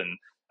runs and,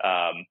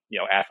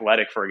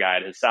 athletic for a guy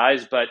at his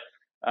size. But,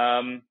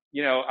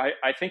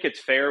 I think it's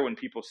fair when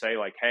people say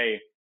hey,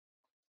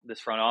 this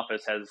front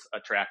office has a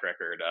track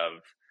record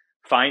of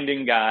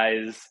finding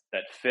guys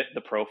that fit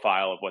the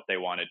profile of what they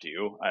want to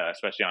do,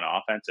 especially on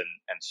offense,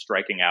 and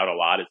striking out a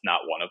lot is not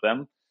one of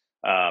them.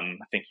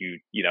 I think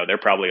they're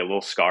probably a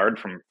little scarred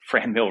from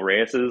Franmil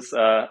Reyes's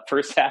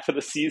first half of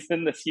the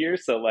season this year.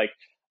 So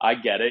I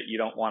get it. You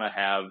don't want to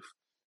have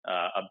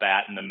a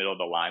bat in the middle of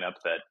the lineup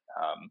that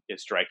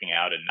is striking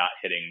out and not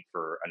hitting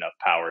for enough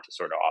power to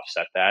sort of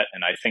offset that.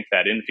 And I think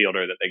that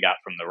infielder that they got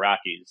from the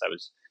Rockies, I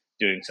was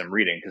doing some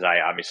reading, because I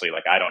obviously,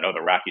 like, I don't know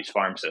the Rockies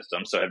farm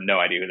system, so I have no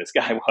idea who this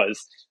guy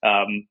was,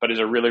 but is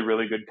a really,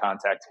 really good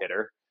contact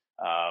hitter.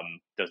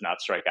 Does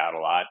not strike out a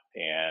lot,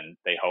 and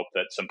they hope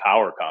that some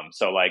power comes.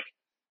 So, like,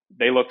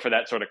 they look for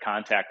that sort of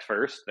contact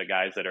first, the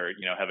guys that are,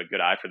 have a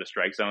good eye for the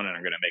strike zone and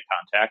are going to make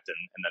contact, and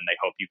then they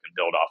hope you can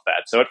build off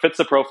that. So it fits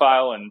the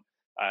profile, and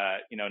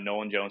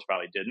Nolan Jones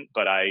probably didn't,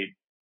 but I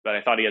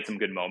thought he had some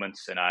good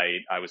moments, and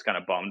I was kind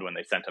of bummed when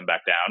they sent him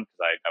back down,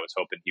 because I was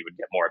hoping he would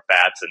get more at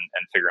bats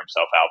and figure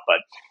himself out.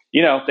 But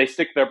they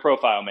stick to their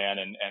profile, man,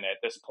 and at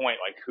this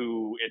point, like,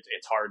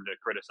 it's hard to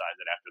criticize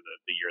it after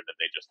the year that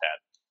they just had.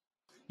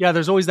 Yeah,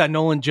 there's always that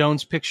Nolan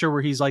Jones picture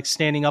where he's like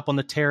standing up on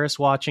the terrace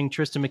watching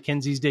Tristan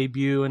McKenzie's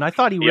debut. And I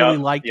thought he really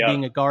liked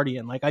being a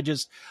Guardian. Like,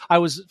 I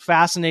was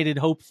fascinated,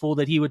 hopeful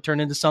that he would turn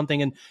into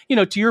something. And,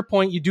 to your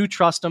point, you do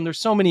trust him. There's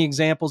so many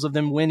examples of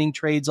them winning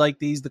trades like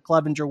these. The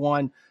Clevenger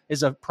one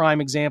is a prime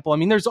example. I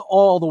mean, there's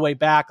all the way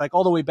back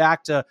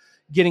to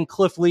getting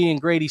Cliff Lee and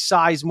Grady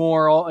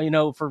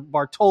Sizemore, for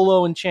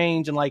Bartolo and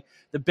change, and like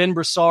the Ben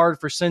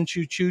Brassard for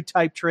Shin-Soo Choo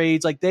type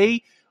trades. Like,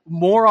 they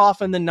more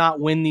often than not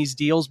win these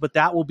deals, but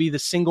that will be the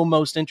single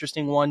most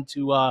interesting one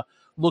to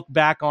look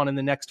back on in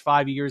the next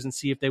 5 years and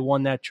see if they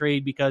won that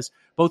trade, because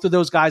both of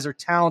those guys are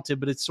talented,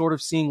 but it's sort of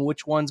seeing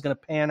which one's going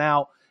to pan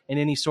out in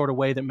any sort of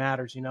way that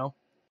matters,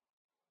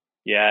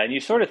 Yeah, and you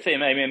sort of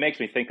think, it makes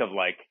me think of,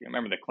 like,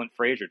 remember the Clint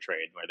Frazier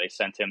trade where they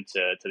sent him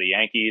to the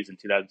Yankees in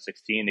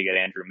 2016 to get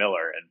Andrew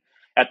Miller. And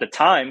at the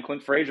time,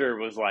 Clint Frazier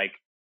was like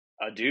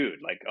a dude,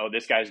 like, oh,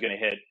 this guy's going to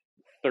hit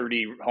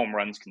 30 home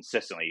runs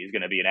consistently. He's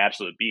going to be an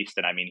absolute beast.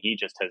 And he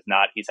just has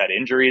not. He's had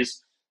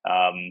injuries,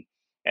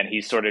 and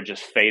he's sort of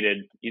just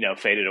faded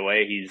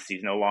away.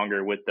 He's no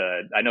longer with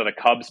I know the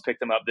Cubs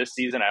picked him up this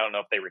season. I don't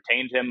know if they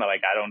retained him.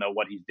 Like, I don't know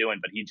what he's doing,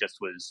 but he just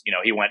was,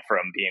 he went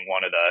from being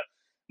one of the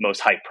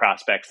most hyped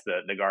prospects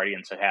the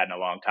Guardians had in a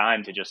long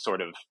time to just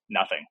sort of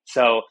nothing.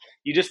 So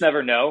you just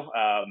never know.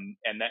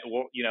 And that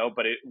will,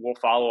 but it will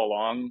follow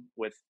along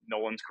with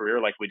Nolan's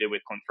career, like we did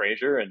with Clint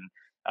Frazier.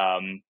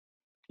 And,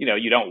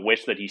 you don't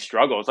wish that he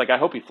struggles. Like, I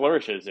hope he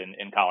flourishes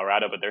in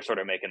Colorado, but they're sort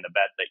of making the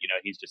bet that,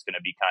 he's just going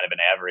to be kind of an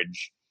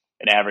average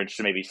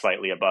to maybe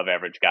slightly above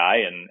average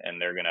guy.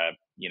 And they're going to,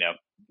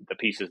 the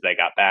pieces they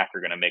got back are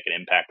going to make an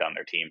impact on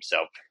their team.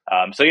 So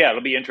yeah,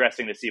 it'll be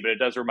interesting to see, but it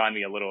does remind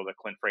me a little of the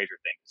Clint Frazier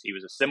thing. He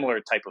was a similar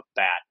type of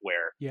bat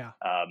where,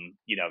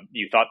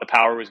 you thought the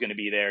power was going to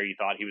be there. You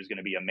thought he was going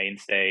to be a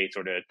mainstay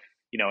sort of,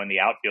 in the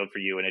outfield for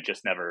you. And it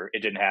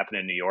didn't happen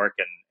in New York.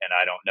 And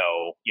I don't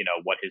know,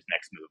 what his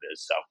next move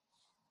is. So.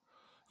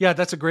 Yeah,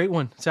 that's a great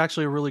one. It's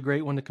actually a really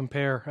great one to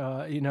compare.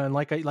 And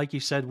like you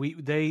said,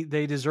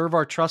 they deserve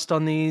our trust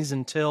on these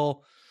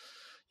until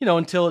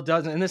it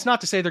doesn't. And it's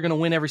not to say they're going to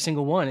win every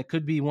single one. It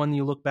could be one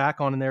you look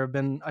back on, and there have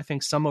been, I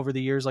think, some over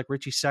the years, like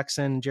Richie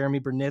Sexson, Jeremy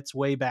Burnitz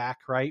way back,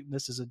 right?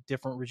 This is a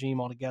different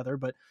regime altogether,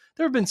 but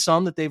there have been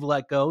some that they've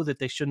let go that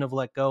they shouldn't have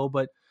let go.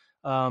 But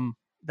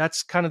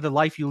that's kind of the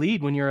life you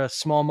lead when you're a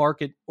small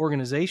market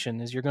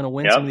organization, is you're going to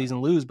win some of these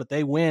and lose, but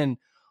they win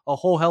a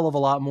whole hell of a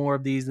lot more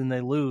of these than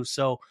they lose.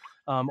 So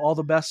all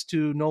the best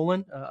to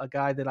Nolan, a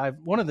guy that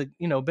I've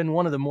been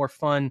one of the more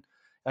fun.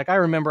 Like, I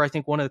remember, I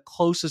think one of the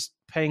closest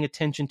paying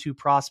attention to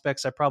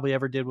prospects I probably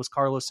ever did was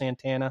Carlos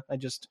Santana. I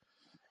just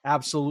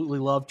absolutely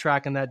loved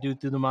tracking that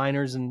dude through the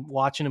minors and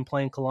watching him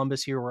play in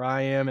Columbus here where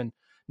I am. And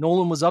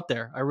Nolan was up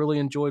there. I really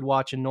enjoyed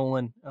watching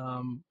Nolan,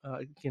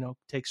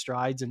 take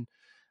strides. And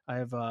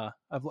I've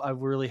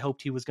really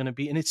hoped he was going to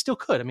be, and it still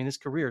could. I mean, his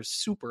career is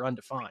super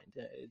undefined.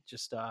 It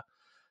just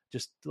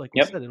like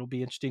we said, it'll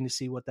be interesting to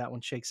see what that one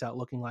shakes out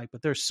looking like.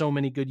 But there's so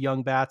many good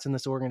young bats in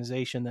this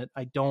organization that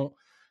I don't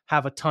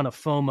have a ton of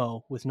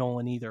FOMO with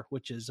Nolan either,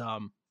 which is,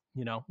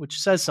 which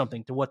says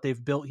something to what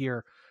they've built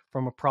here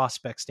from a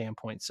prospect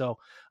standpoint. So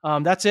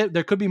that's it.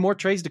 There could be more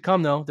trades to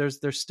come, though.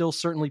 There's still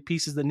certainly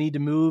pieces that need to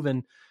move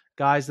and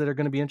guys that are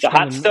going to be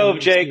interesting. It's a hot stove,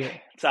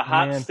 Jake. It's a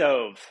hot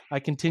stove. I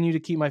continue to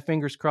keep my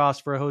fingers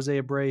crossed for a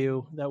Jose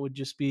Abreu. That would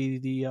just be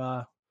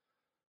the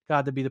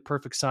that'd be the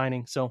perfect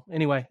signing. So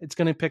anyway, it's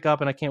going to pick up,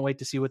 and I can't wait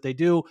to see what they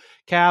do.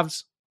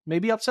 Cavs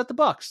maybe upset the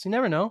Bucks. You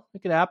never know.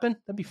 It could happen.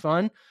 That'd be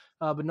fun.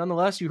 But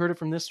nonetheless, you heard it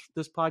from this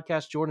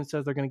podcast. Jordan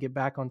says they're going to get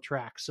back on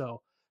track.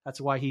 So that's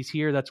why he's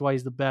here. That's why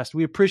he's the best.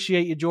 We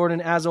appreciate you,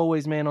 Jordan, as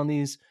always, man, on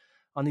these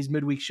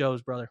midweek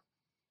shows, brother.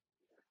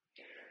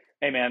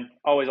 Hey, man,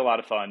 always a lot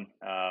of fun.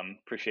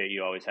 Appreciate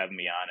you always having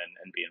me on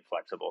and being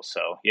flexible. So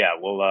yeah,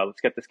 we'll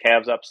let's get this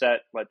Cavs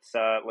upset. Let's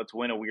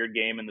win a weird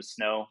game in the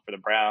snow for the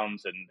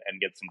Browns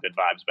and get some good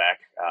vibes back.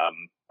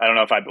 I don't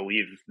know if I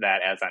believe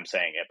that as I'm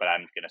saying it, but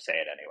I'm going to say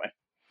it anyway.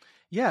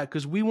 Yeah,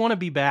 because we want to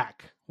be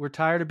back. We're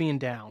tired of being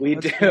down.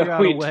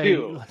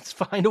 Let's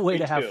find a way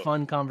to have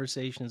fun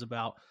conversations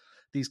about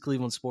these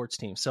Cleveland sports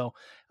teams. So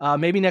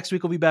maybe next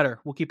week will be better.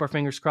 We'll keep our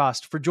fingers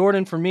crossed. For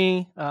Jordan, for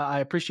me, I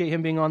appreciate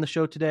him being on the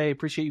show today.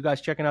 Appreciate you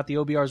guys checking out the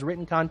OBR's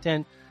written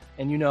content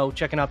and,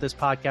 checking out this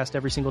podcast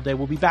every single day.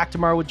 We'll be back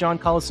tomorrow with John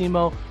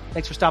Colosimo.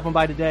 Thanks for stopping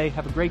by today.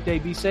 Have a great day.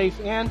 Be safe,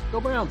 and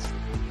go Browns.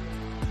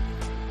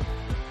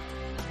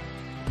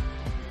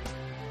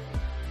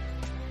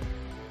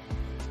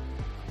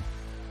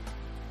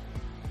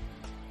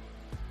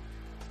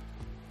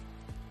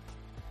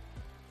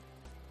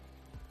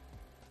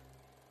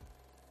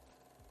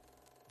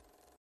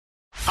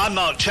 I'm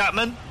Mark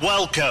Chapman.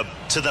 Welcome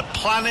to the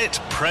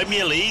Planet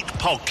Premier League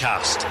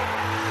podcast.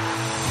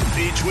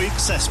 Each week,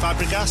 Cesc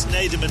Fabregas,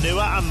 Nader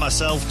Manua and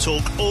myself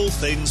talk all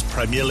things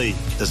Premier League.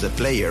 As a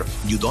player,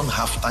 you don't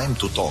have time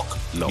to talk.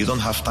 No. You don't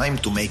have time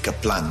to make a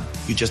plan.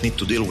 You just need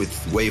to deal with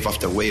wave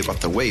after wave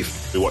after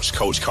wave. We watched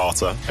Coach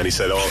Carter and he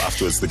said,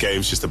 afterwards, the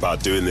game's just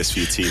about doing this for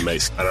your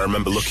teammates. And I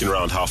remember looking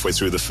around halfway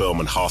through the film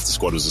and half the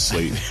squad was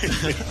asleep.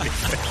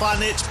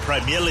 Planet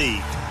Premier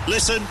League.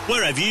 Listen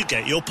wherever you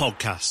get your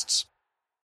podcasts.